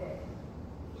with that?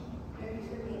 Maybe we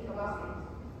should think about it.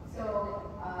 So,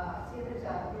 we'll just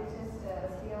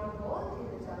stay on board till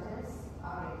the judges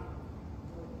are ready.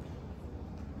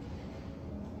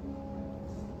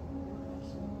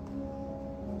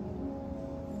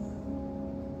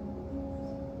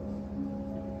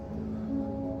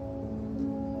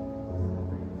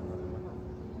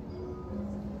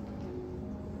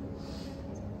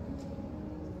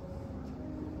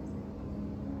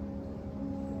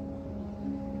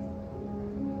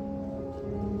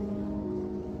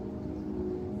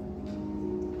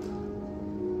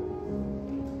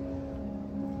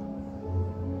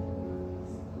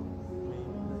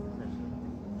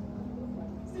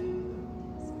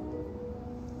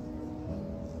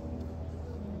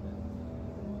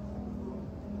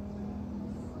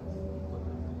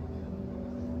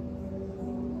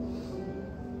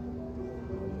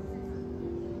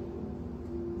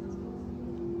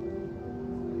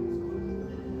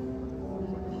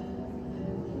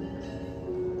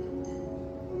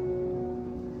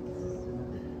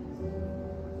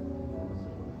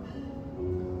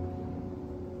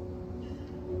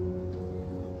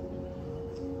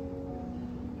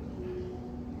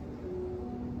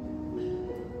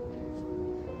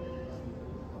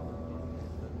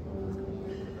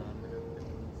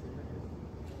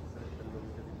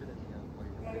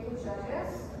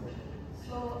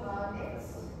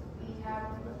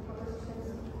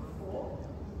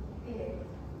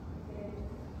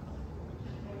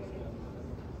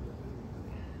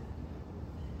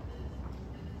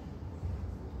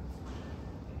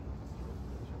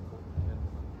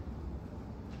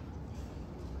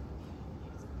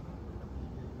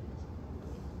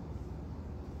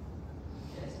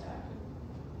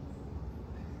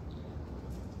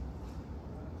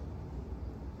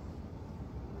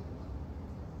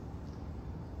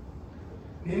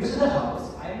 Members of the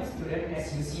House, I am a student at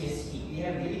UCSE. We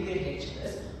have really great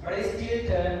lecturers, but I still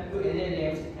turn to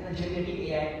LLMs and generative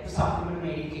AI to supplement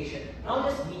my education. Not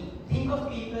just me. Think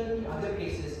of people in other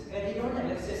places where they don't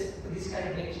have access to this kind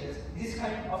of lectures, this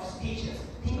kind of teachers.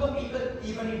 Think of people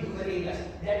even in rural areas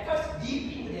that cuts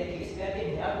deep into their case where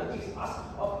they have the gifts us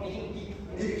of making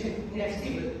education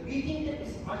inaccessible. We think that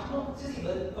it's much more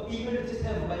accessible for people to just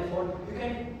have a mobile phone. You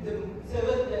can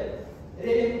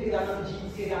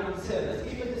relevant with servers.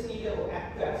 People just need an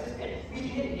app to access it. We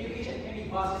think that education can be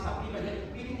vastly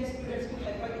supplemented. We think that students can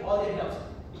clarify all their doubts.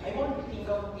 I want to think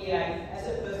of AI as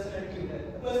a personal tutor,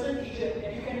 a personal teacher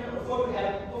that you can afford to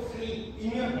have for free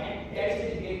in your hand. That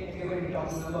is the debate that we are going to be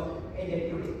talking about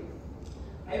today.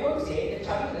 I want to say that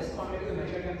Chavika responded to the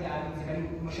majority of the arguments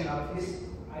and motion of this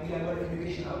idea about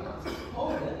education outcomes.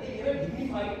 However, they never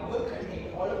dignified our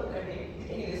content, all of the content,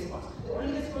 with any response. The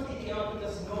only response they came up with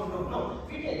was no.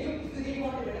 We tell you, if you really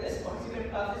want a better response, you can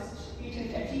plug this speech in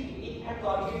 ℧𝕧𝕬 and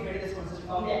probably get better responses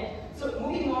from that. So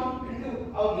moving on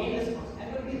into our main response,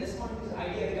 I'm going to be responding to this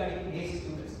idea regarding basic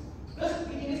students. First,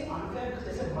 we think it's unfair because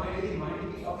there's a mind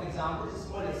of examples, a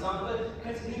small example,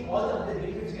 considering all the other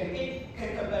benefits you can get,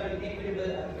 can compare with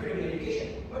equitable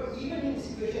education. But even in this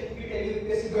situation, we tell you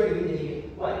this is going to be the debate.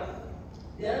 Why?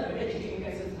 There are better teaching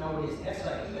methods nowadays. That's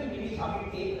why even when we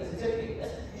submit papers, research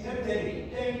papers, we have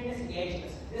turning as AI.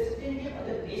 There's plenty of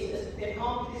other places that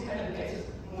come with this kind of methods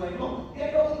more and more. They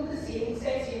are talking about the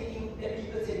exact same thing that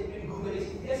people say in Google is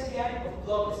they're scared of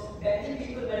progress. Back then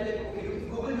people were like, okay, if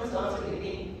Google knows the answer to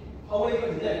anything, how are you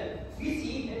going to learn? We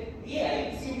see that AI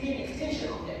is simply an extension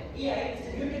of that. AI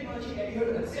is a new technology that you have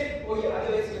to accept or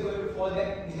otherwise you're going to fall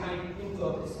back behind in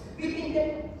progress. We think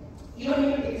that even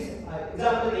when we take this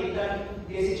example they done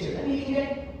basic children, we think that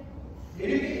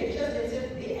lecturers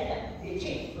themselves, they adapt, they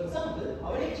change. For example,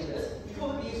 our lecturers,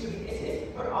 before they used to give essays,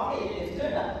 but after LLMs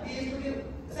turned up, they used to give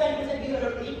assignments and give a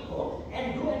lot of take home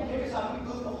and do and try to submit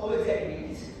proof of how exactly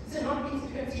it is. These are not things you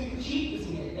can seem to cheat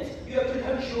using LLMs. You actually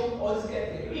have to show all this kind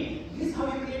of doing. This is how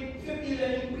you create effective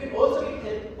learning. You can also get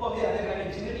help of the other kind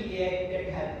of generative AI that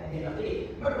you have at the end of the day.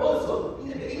 But also, in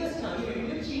the very first scenario, when you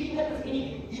do cheating happens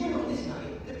anyway, even on this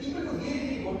scenario, the people who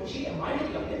really want to cheat a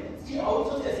minority of them still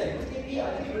outsource their assignments. They pay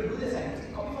other people to do the assignments.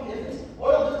 They copy from their friends.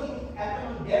 All of those things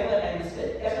happen on their time as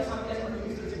well. That's not something that's not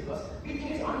used to it because we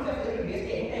think it's unfair for them to base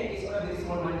the entire case on a very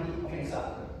small minority of an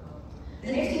example.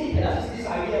 The next thing they tell us is this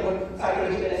idea about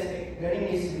psychological aspect. Learning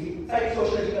needs to be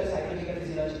sociological, psychological,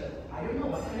 physiological. I don't know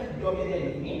what kind of utopia they're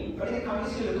living in, but in the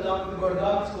countries you look around, you go to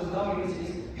government schools, government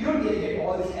universities, you don't really get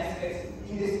all these aspects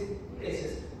in these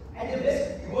places. At the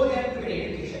best, you go there to get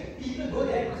education. People go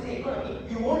there because the economy,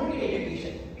 you want to get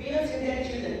education. Parents send their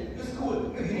children to school,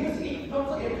 to university, not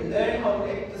for them to learn how to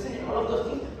listen and all of those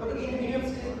things, but to gain the minimum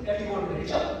skills that you want to get a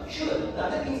job. Sure, the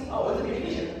other things are also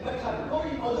education, but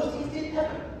all those things still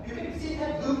happen. You can still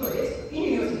have group projects in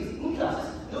universities, in classes.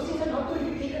 Those things are not going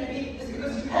to be taken away just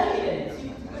because you have AI,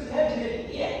 because you have generative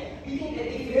AI. We think that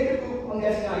they fail to do on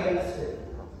their scenario as well.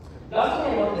 Last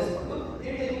thing I want to respond to,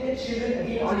 they're telling that children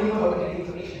again only know how to get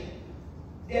information.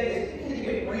 They are restricting the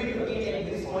debate only to again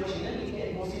very small children, meaning that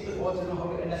most people also know how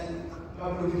to understand,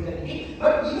 how to do that again.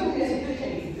 But even in a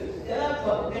situation, there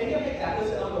are plenty of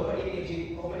examples around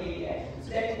OpenAI, so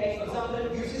that, like, for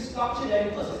example, uses structured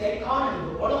learning process like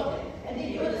Kandamulla, all of them. And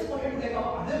they never responded to like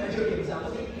our other majority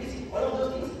examples, like all of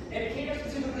those things that cater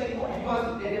specifically to like more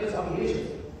advanced levels of engagement.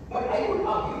 But I would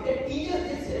argue that teachers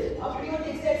themselves are pretty much the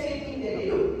exact same thing that they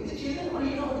do. If the children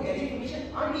only know how to get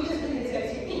information, aren't teachers doing the exact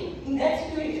same thing? In that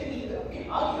situation, we can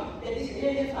argue that these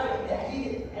LLMs are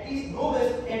at least no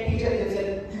worse than teachers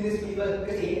themselves giving these people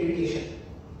the same education.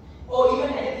 Or even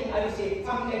another thing, I would say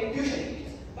something like tuition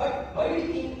teachers. But why do you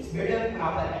think it's better in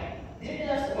our time? They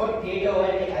tell us about data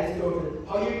and like Aristotle,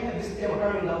 how you have this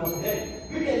autonomy now with them.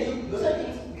 We tell you those are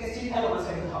things you can still have on one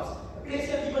side of the house. A place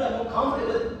where people are more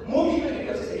comfortable, more people get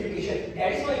access to education.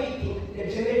 That is why we think that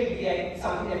generative AI is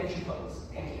something that we should focus.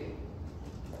 Thank you.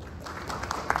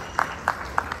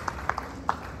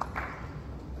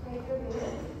 Thank you,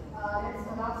 Dineth. Let's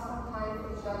allow some time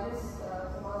for judges to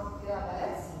ask their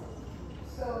best.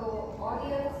 So,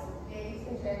 audience, ladies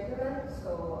and gentlemen,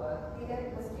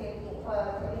 Dineth was telling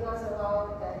us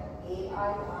about that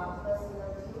AI are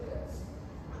personal tutors.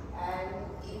 And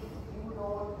if you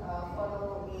don't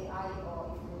follow AI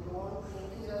or if you don't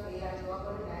make use of AI, you are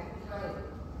going to lag behind.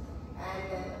 And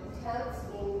it helps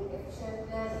in efficient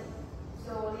learning.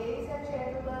 So, ladies and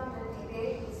gentlemen, the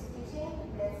debate is pitching.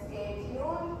 Let's stay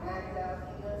tuned and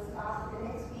we will start with the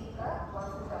next speaker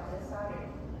once the judges are ready.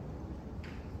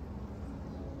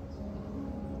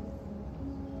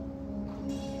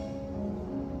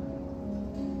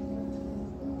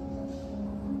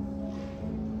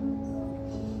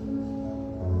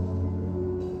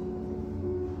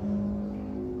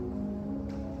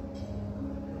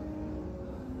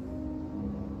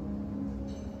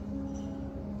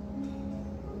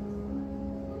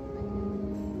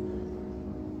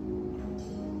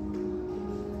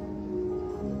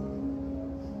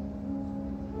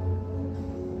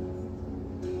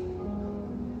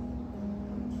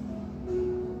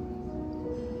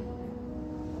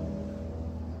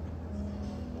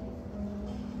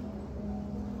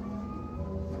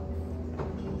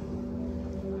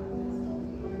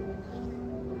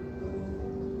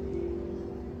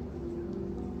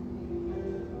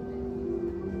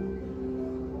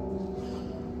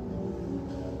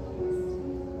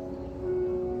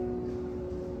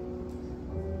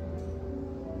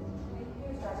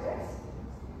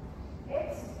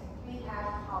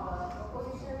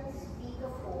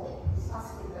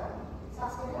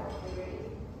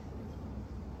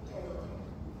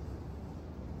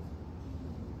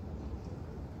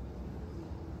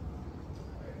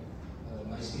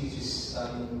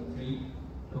 starting in 3,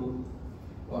 2,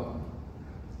 1.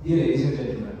 Dear ladies and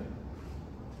gentlemen,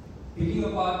 picking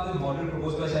apart the model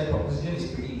proposed by side proposition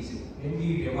is pretty easy. When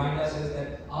we remind ourselves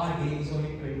that our day is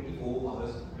only 24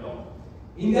 hours long.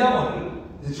 In their model,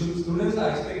 the students are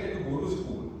expected to go to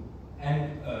school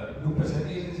and do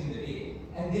presentations in the day,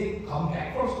 and then come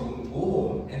back from school, go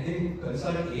home, and then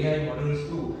consult AI models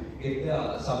to get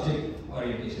the subject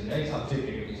orientation, right? Subject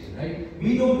education, right?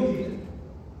 We don't believe that.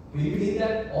 We believe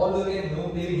that all the way and no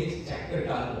play makes Jack a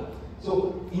dull.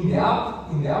 So in their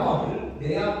model,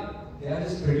 they are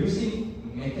just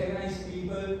producing mechanized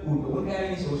people who don't have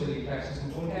any social interactions,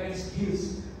 who don't have any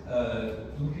skills,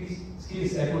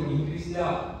 skills that would increase their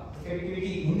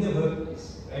effectivity in the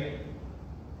workplace, right?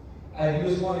 I'll give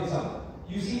you a small example.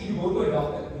 You see, you go to a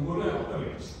doctor, you go to an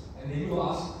optometrist, and then you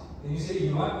ask, then you say, you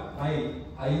know what, my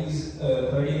eye is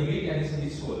hurting a bit and it's a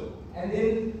bit swollen. And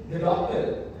then the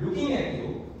doctor, looking at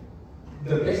you,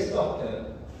 the best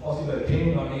doctor possible,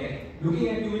 trained on AI, looking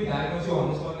at you will diagnose you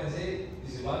on the spot and say,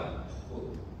 this is what?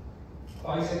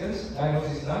 5 seconds,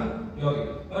 diagnosis is done, you're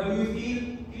good. But do you feel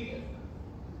treated?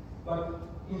 But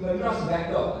in contrast,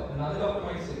 back doctor, another doctor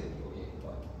might say,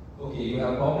 okay, you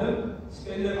have a problem,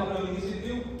 spend a couple of minutes with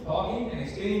you, talking and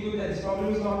explaining to you that this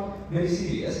problem is not very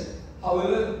serious.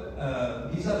 However,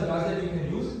 these are the drugs that you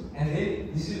can use, and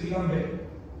then this will become better.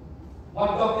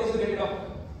 What doctor is a better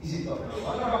doctor? Is it doctor?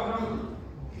 What not doctor?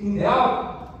 In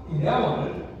their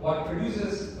model, what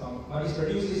is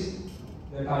produced is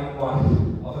the type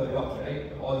 1 of a doctor,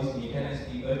 right? All these mechanized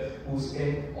people who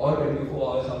spend all 24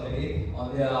 hours of the day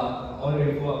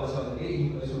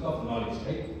in pursuit of knowledge,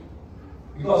 right?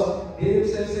 Because they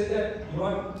themselves said that, you know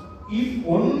what, if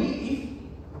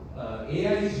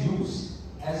AI is used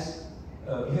as a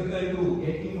vehicle to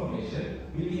get information,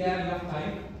 will we have enough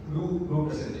time to do group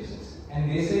presentations?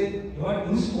 And they said, you know what,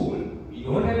 in school, we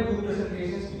don't have group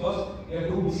presentations because we are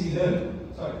too busy learning.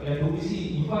 We are too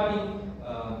busy imparting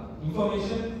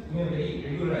information in a very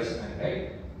regularized manner,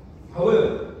 right?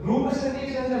 However, group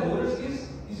presentations and oral skills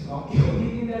is not the only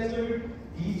thing that's going to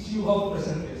teach you how to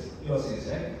present yourselves,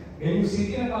 right? When you sit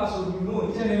in a classroom, you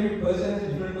know each and every person has a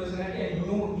different personality, and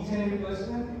you know each and every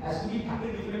person has to be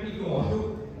tackled differently if you want to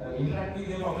interact with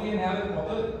them properly and have a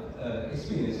proper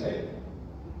experience, right?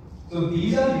 So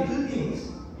these are little things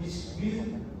which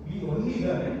we only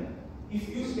learn if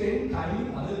you spend time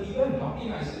with other people, not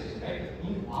in isolation, right?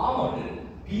 In our model,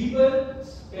 people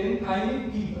spend time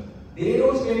with people. They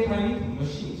don't spend time with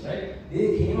machines, right?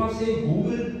 They came out saying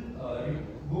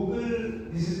Google,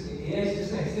 this is AI is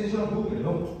just an extension of Google.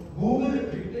 No, Google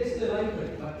replaced the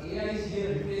library, but AI is here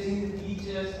replacing the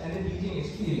teachers and the teaching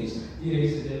experience,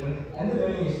 ladies and gentlemen, and the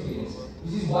learning experience.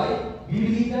 Which is why we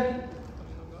believe that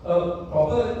a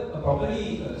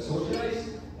properly socialized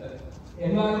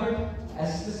environment,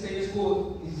 as the status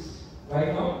quo is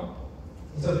right now,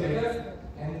 is a better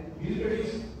and will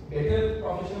produce better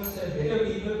professionals and better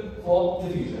people for the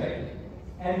future, right?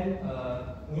 And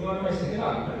moving on to my second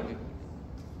argument,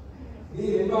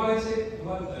 they went on and said,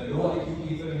 low IQ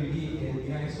people will be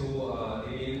behind, so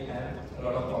they will have a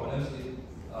lot of problems with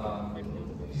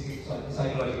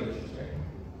psychological issues, right?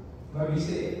 But we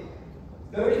say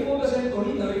 34%,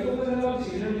 only 34% of the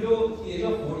children below the age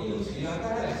of 14 in Sri Lanka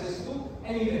have access to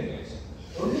an internet connection.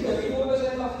 Only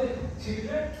 34% of the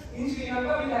children in Sri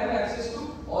Lanka will have access to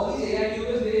all these AI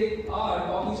tutors they are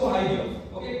talking so highly of.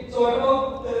 Okay, so what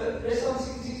about the rest of the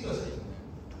 66%?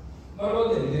 What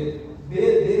about them?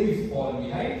 They will fall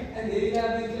behind, and they will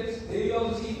have the effects. They will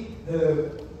also see the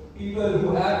people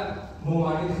who have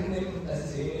more money than them, as the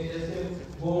same age as them,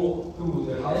 go to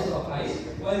the highest of highs,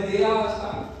 while they are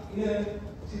stuck in a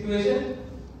situation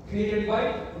created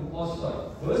by,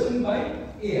 worsened by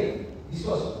AI. This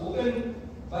was spoken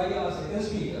by our second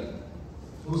speaker,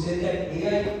 who said that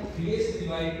AI creates the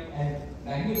divide and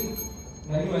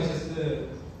magnifies the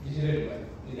digital divide.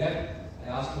 With that, I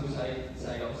ask you to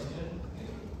side opposition.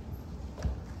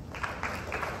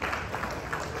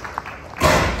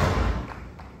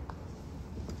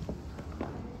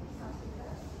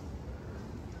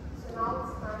 So now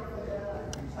it's time for the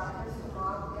judges to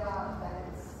mark their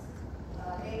ballots.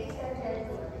 Ladies and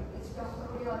gentlemen, which doctor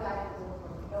would you like to vote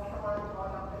for? Dr. 1 or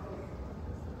Dr. 2?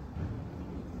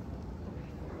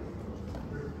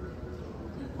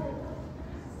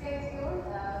 Stay tuned.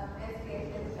 Let's get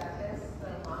the judges to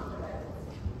mark the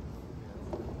ballots.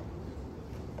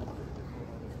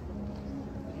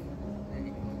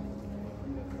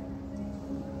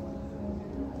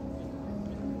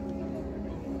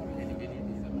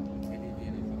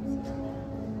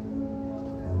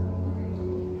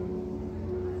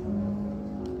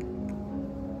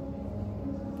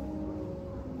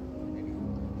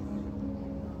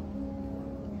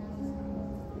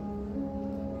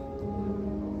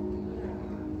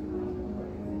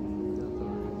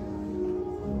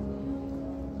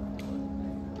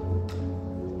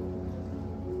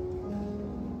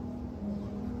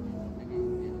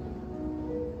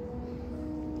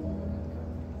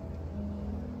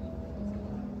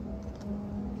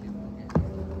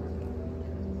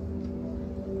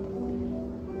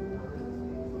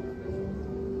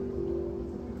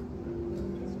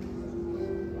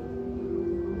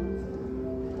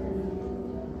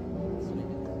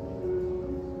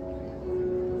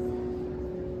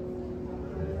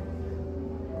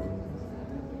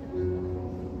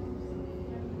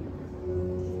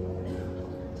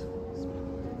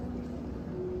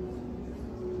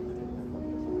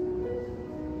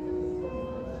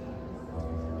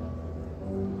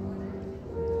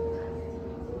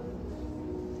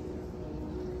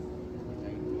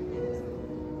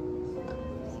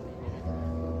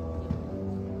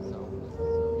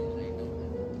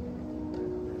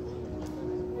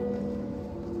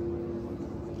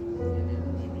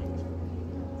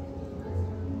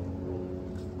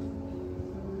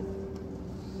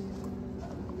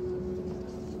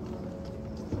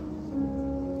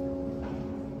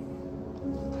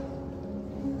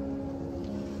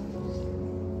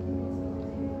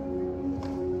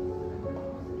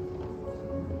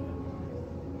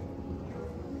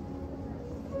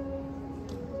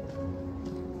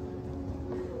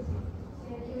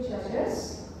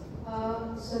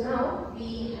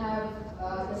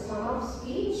 sum of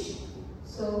speech.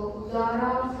 So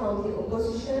Udara from the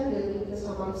opposition will give the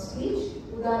sum of speech.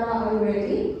 Udara, are you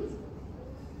ready?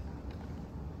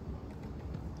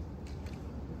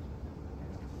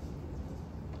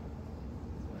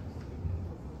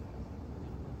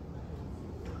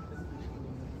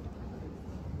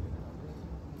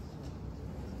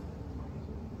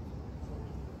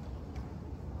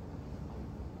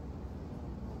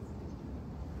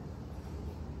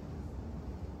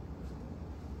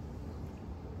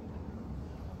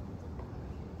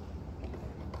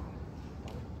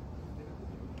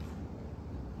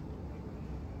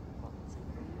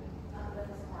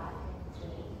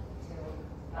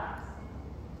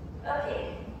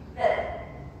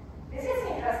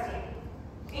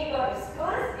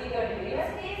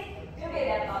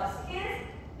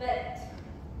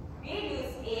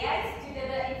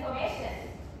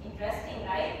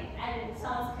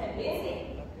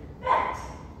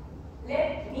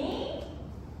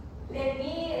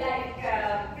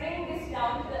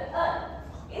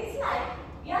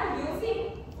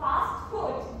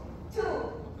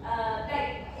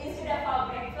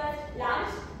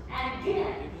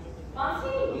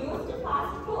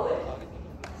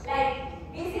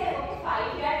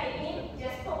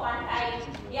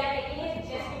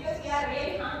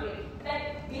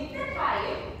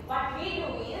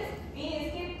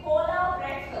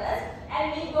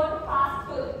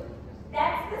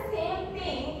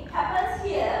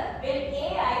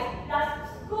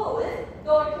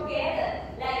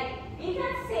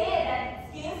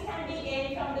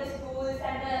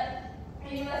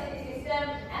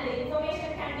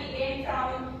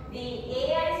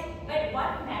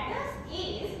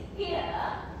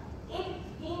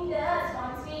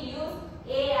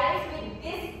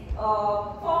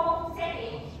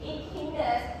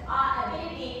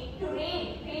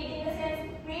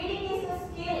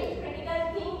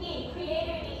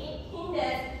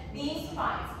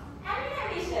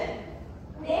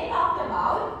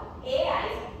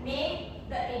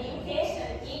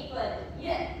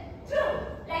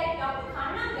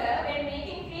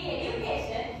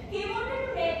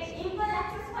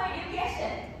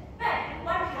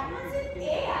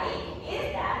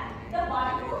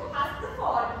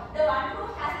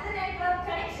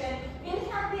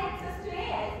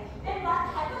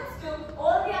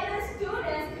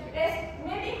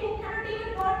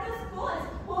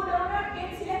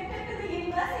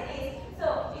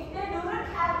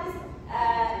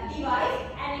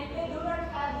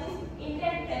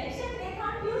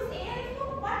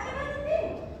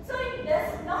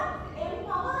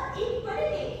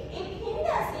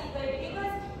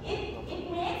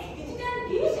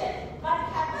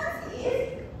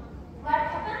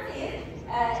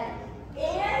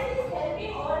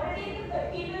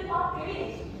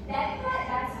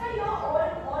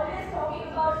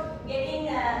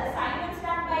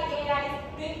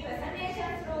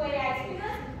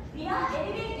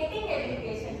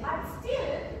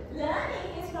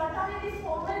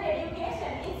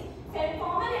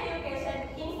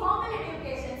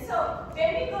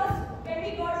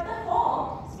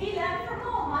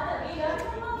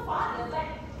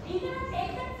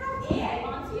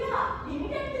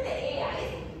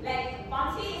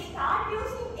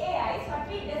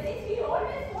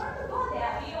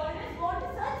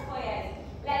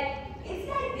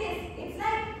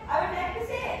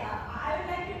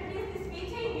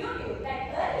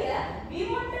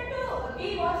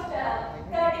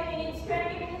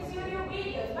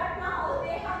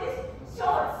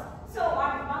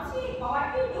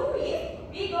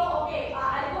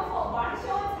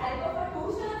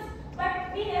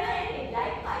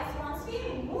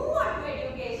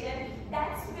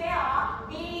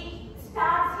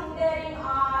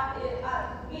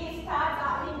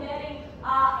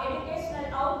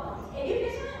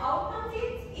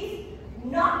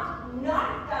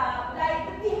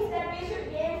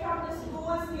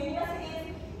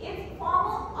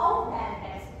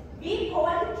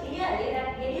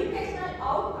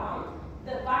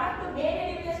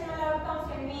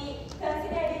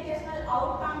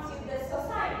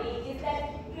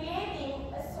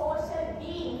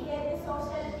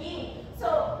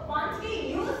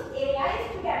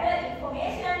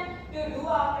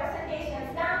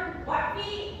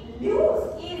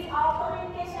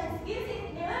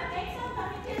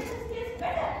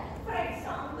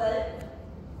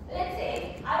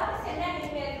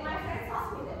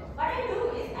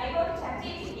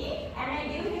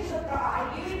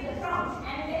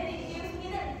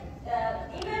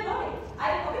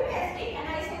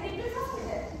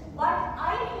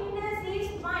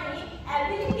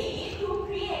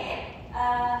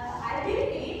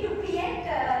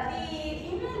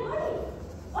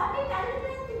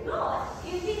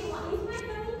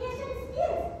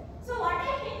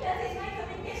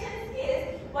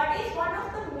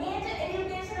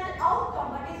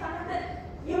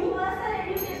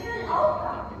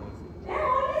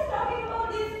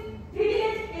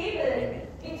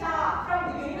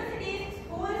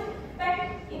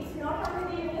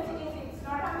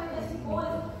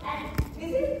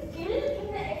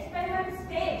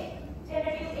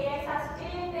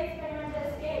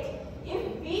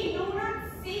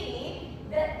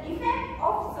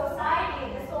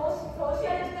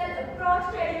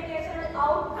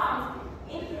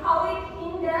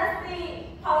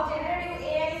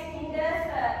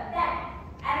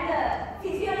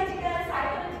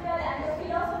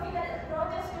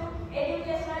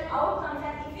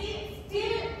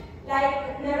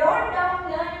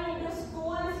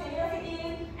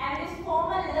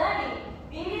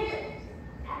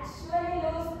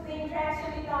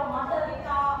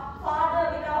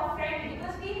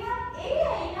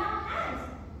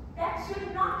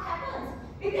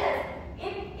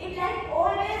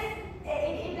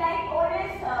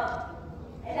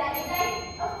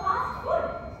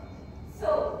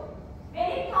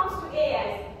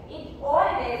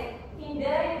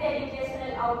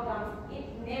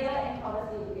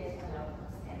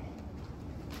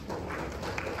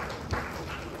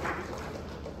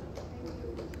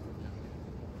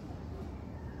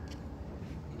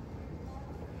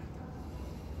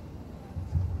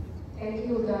 Thank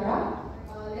you, Udara.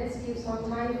 Let's give some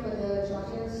time for the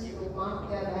judges to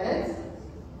mark their ballots.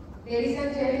 Ladies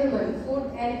and gentlemen,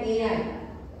 food and AI.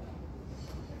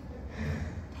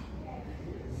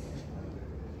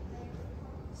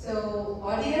 So,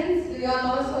 audience, do you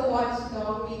all also watch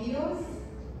dog videos?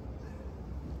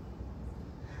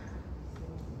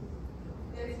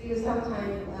 Let's give some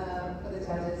time for the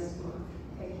judges to mark.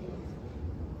 Thank you.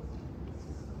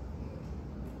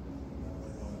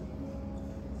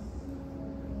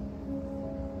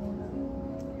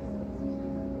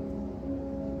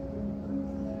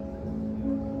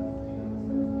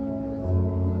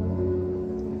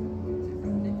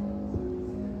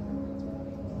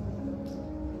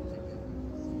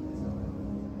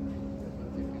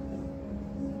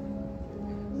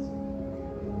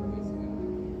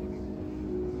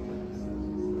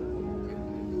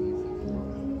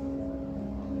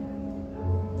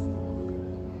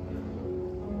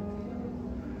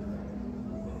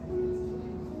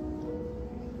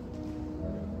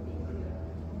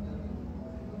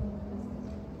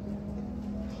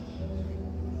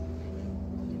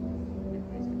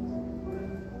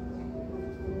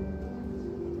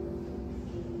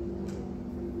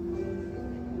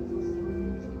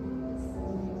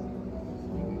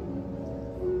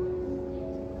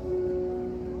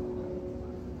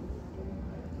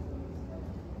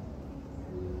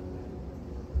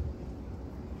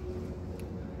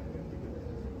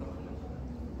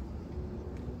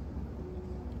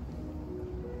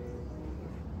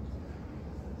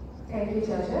 Thank you,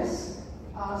 judges.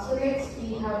 So next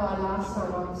we have our last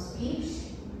sum of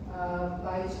speech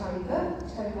by Chavika.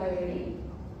 Chavika, ready?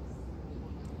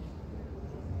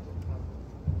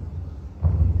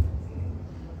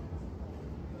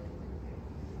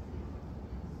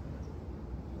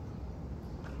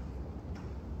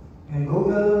 When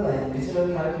Google and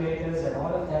digital calculators and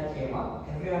all of that came up,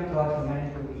 everyone thought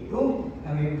humanity would be doomed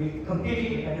and we would be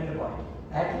completely dependent upon it.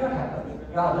 That did not happen.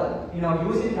 Rather,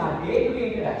 use it in our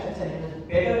day-to-day interactions and it has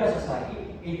bettered our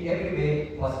society in every way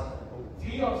possible.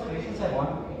 3 observations I want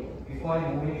to make before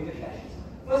I move into the clashes.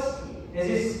 Firstly, there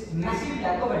is this massive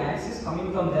lack of analysis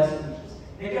coming from their speeches.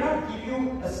 They cannot give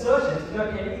you assertions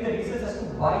without telling you the reasons as to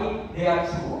why they are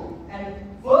true. And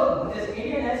furthermore, there's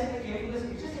any analysis that came from the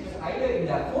speeches, it was either in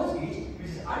their own speech, which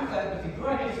is unfair because you do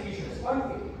not get a speech to respond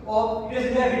to it, or it is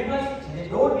in their reply speech, and they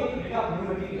don't need to bring up new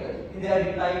material in their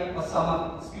reply or sum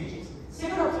up speeches.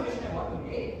 Second observation I want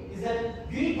to make is that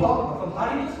we talk about, from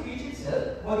Harindu's speech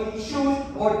itself, about the issues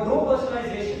about no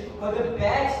personalization, about the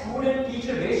bad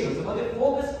student-teacher ratios, about the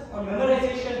focus on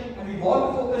memorization, and we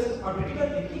want to focus on critical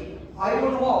thinking. I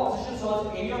don't know how opposition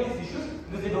solves any of these issues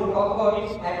because they don't talk about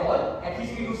it at all. At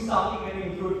least we do something when we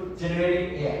include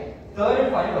generative AI. Third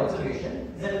and final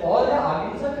observation is that all the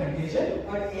arguments are contingent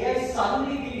on AI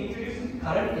suddenly being introduced in the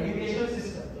current educational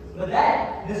system. But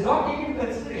that does not take into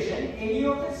consideration any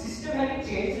of the systematic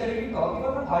changes that we've been talking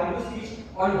about from Harindu's speech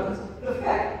onwards. The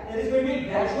fact that there is going to be a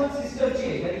gradual system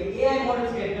change where the AI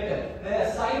models get better, where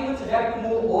assignments adapt to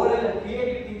more oral and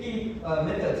creative thinking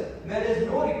methods, where there is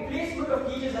no replacement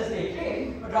of teachers as they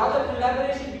claim, but rather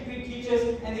collaboration between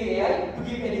teachers and the AI to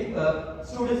give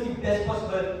students the best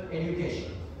possible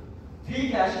education. 3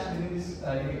 clashes within this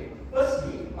debate.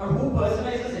 Firstly, on who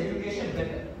personalizes education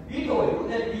better. We told you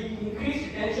that we increase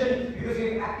retention because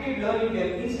we have active learning, we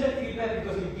have instant feedback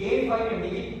because we gamify and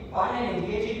make it fun and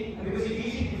engaging, and because we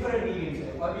teach in different mediums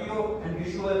like audio and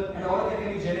visual, and all of that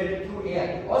can be generated through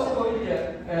AI. Also told you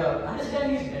that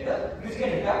understanding is better because you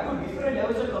can adapt to different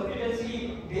levels of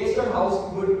competency based on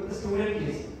how good the student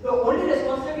is. The only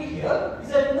responsibility here is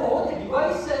that no, the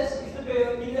device says is the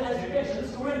thing that has retention, the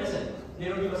student doesn't. They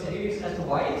don't give us any reason as to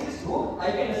why this is true. I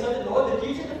can assert that no, the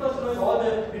teacher is the person who has all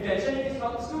the retention, it is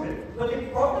not the student. But the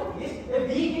problem is that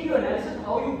we give you analysis on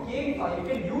how you gamify. You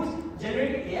can use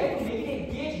generative AI to make it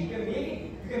engaging.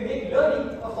 You can make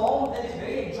learning a form that is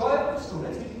very enjoyable to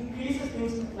students, which increases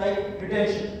things like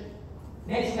retention.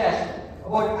 Next passion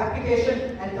about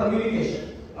application and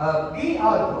communication. We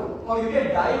argue how you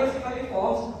can diversify the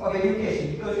forms of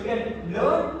education because you can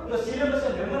learn the syllabus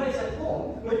and memorize at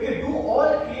home, but you can do all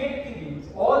the creative thinking,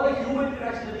 all the human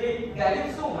interaction that they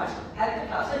value so much at the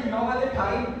class, and you now have the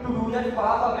time to do that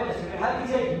far better. So you can have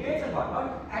these debates and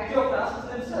whatnot at your classes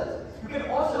themselves. You can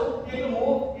also take a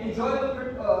more enjoyable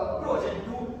approach and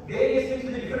do various things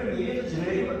with the different mediums that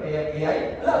generative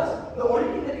AI allows. The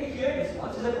only thing that we hear in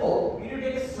response is that, oh, we need to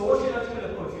take a sociological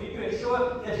approach. We need to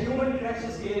ensure that human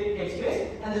interactions takes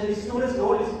place and that the students'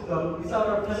 role is out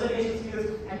of presentation skills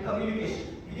and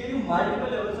communication. We give you multiple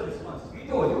levels of response. We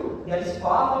told you that is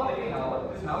far better now,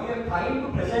 because now you have time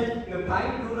to present, you have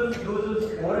time to do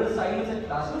those oral assignments in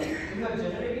classrooms. You have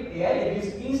generated AI that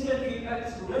gives instant feedback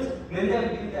to students when they are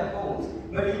in their homes.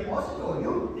 But he also told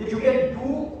you that you can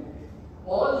do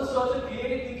all the sorts of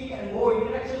creative thinking and more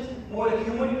interactions, more like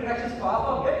human interactions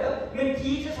far better when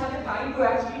teachers have the time to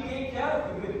actually take care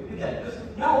of you with that. Because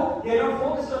now they are not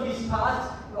focused on these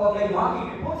tasks of like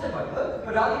marking reports and whatever,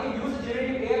 but rather they can use the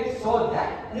generative AI to solve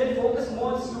that and then focus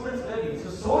more on students' learning. So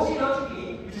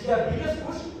sociologically, which is their biggest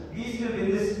push, we still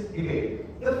win this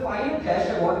debate. The final clash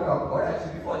I want to talk about,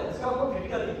 actually before that, let's talk about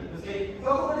critical thinking. Because they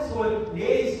talk about this whole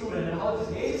lazy student and how this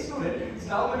lazy student is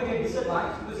now going to get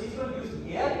disadvantaged because he's going to use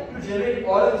AI to generate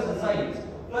all of his assignments.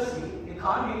 Firstly, they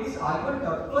can't make this argument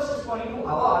without first responding to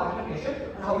our argumentation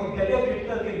and how we better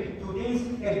critical thinking, do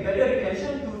things, get better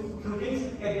retention, do things,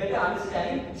 get better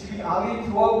understanding, which we argue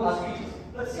throughout our speeches.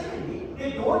 But secondly,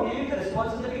 they don't deal with the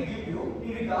responses that we give you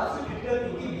in regards to critical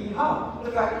thinking being harmed.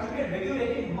 The fact that you can regulate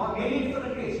it in many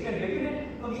different ways. You can regulate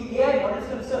it from the AI models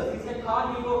themselves. Things like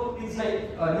Harindu, things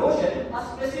like Notion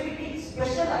are specifically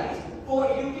specialized for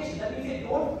education. That means they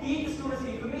don't feed the students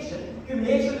the information to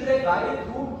make sure that they're guided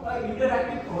through an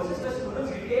interactive process where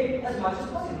students retain as much as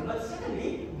possible. But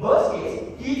secondly, worst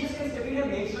case, teachers can step in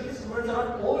and make sure the students are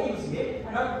not overusing it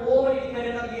and not overly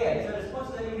dependent on the AI. It's a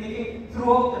response that we're making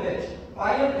throughout the bench.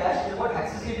 Final clash is about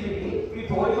accessibility. We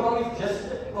told you how it's just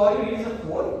all you need is a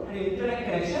phone and an internet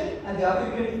connection, and therefore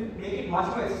you can make it much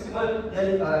more accessible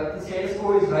than the status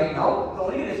quo is right now. The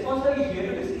only response that we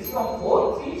hear to this is from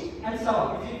 4, speech and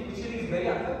sum, which is very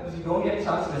unfair because you don't get a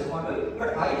chance to respond to it.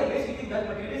 But either way, we think that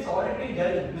material is already been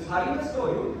dealt with. Because Harindu has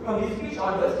told you from his speech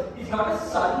onwards, it's not a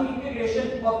sudden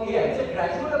integration of AI. It's a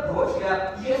gradual approach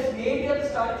where he has maybe at the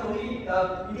start only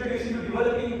introducing to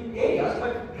developing areas,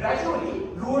 but gradually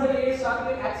rural areas start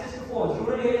to get access to phones,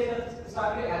 rural areas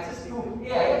start to get access to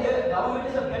AI. The government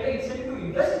has a better incentive to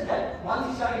invest in that once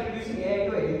you start introducing AI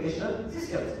to educational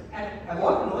systems. And I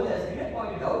want to know that, as Dineth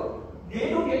pointed out, they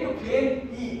don't get to claim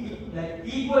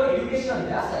equal education on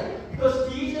their side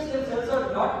because teachers themselves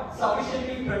are not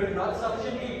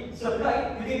sufficiently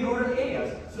supplied within rural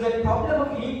areas. So the problem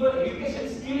of unequal education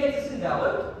still exists in their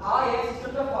world. Our AI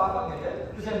systems are far better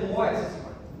because they are more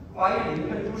accessible. Finally, in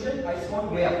conclusion, I just want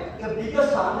to weigh up. The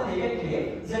biggest harm that they can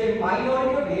claim is that a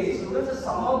minority of lazy students are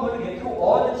somehow going to get through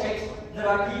all the checks that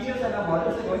our teachers and our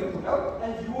models are going to put out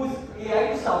and use AI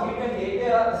to submit and make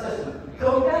their assessment.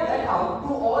 Compare that out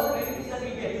to all the benefits that we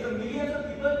get. So millions of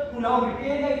people who now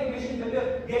retain their information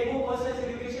better, get more personalized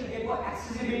education, get more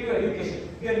accessibility to education.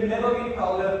 We have never been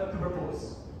prouder to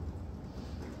propose.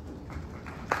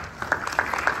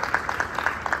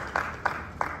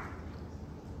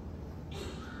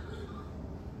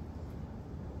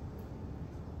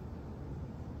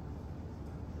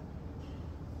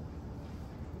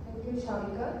 Thank you,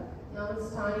 Chavika. Now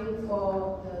it's time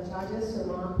for the judges to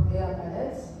mark their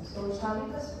ballots. So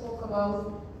Chavika spoke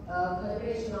about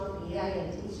collaboration of AI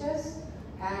and teachers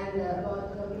and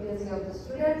about the competency of the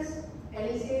students. And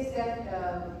he says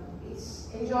that it's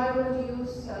enjoyable to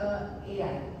use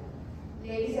AI.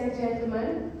 Ladies and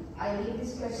gentlemen, I leave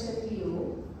this question to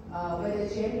you. Whether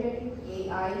generative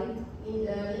AI in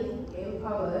learning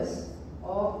empowers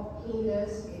or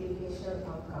hinders educational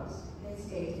outcomes. Let's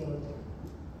stay tuned.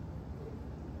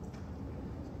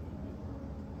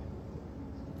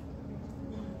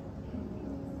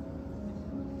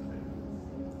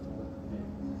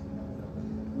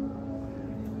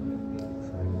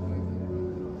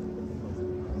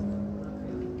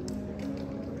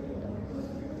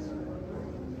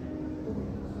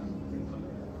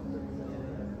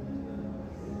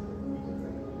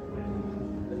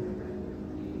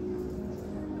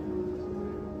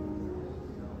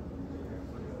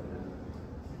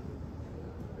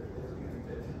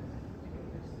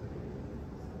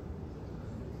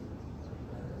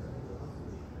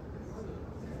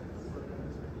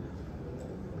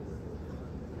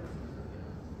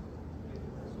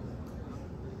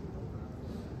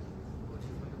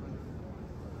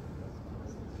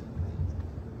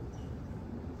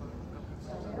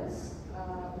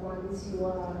 Once you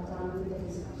are done with the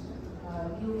discussion,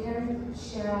 you can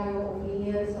share your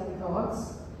opinions and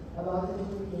thoughts about the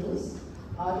two themes.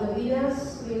 The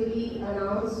winners will be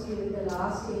announced during the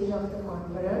last stage of the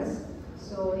conference.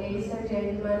 So, ladies and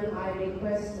gentlemen, I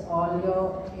request all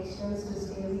your patients to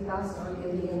stay with us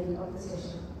until the end of the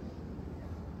session.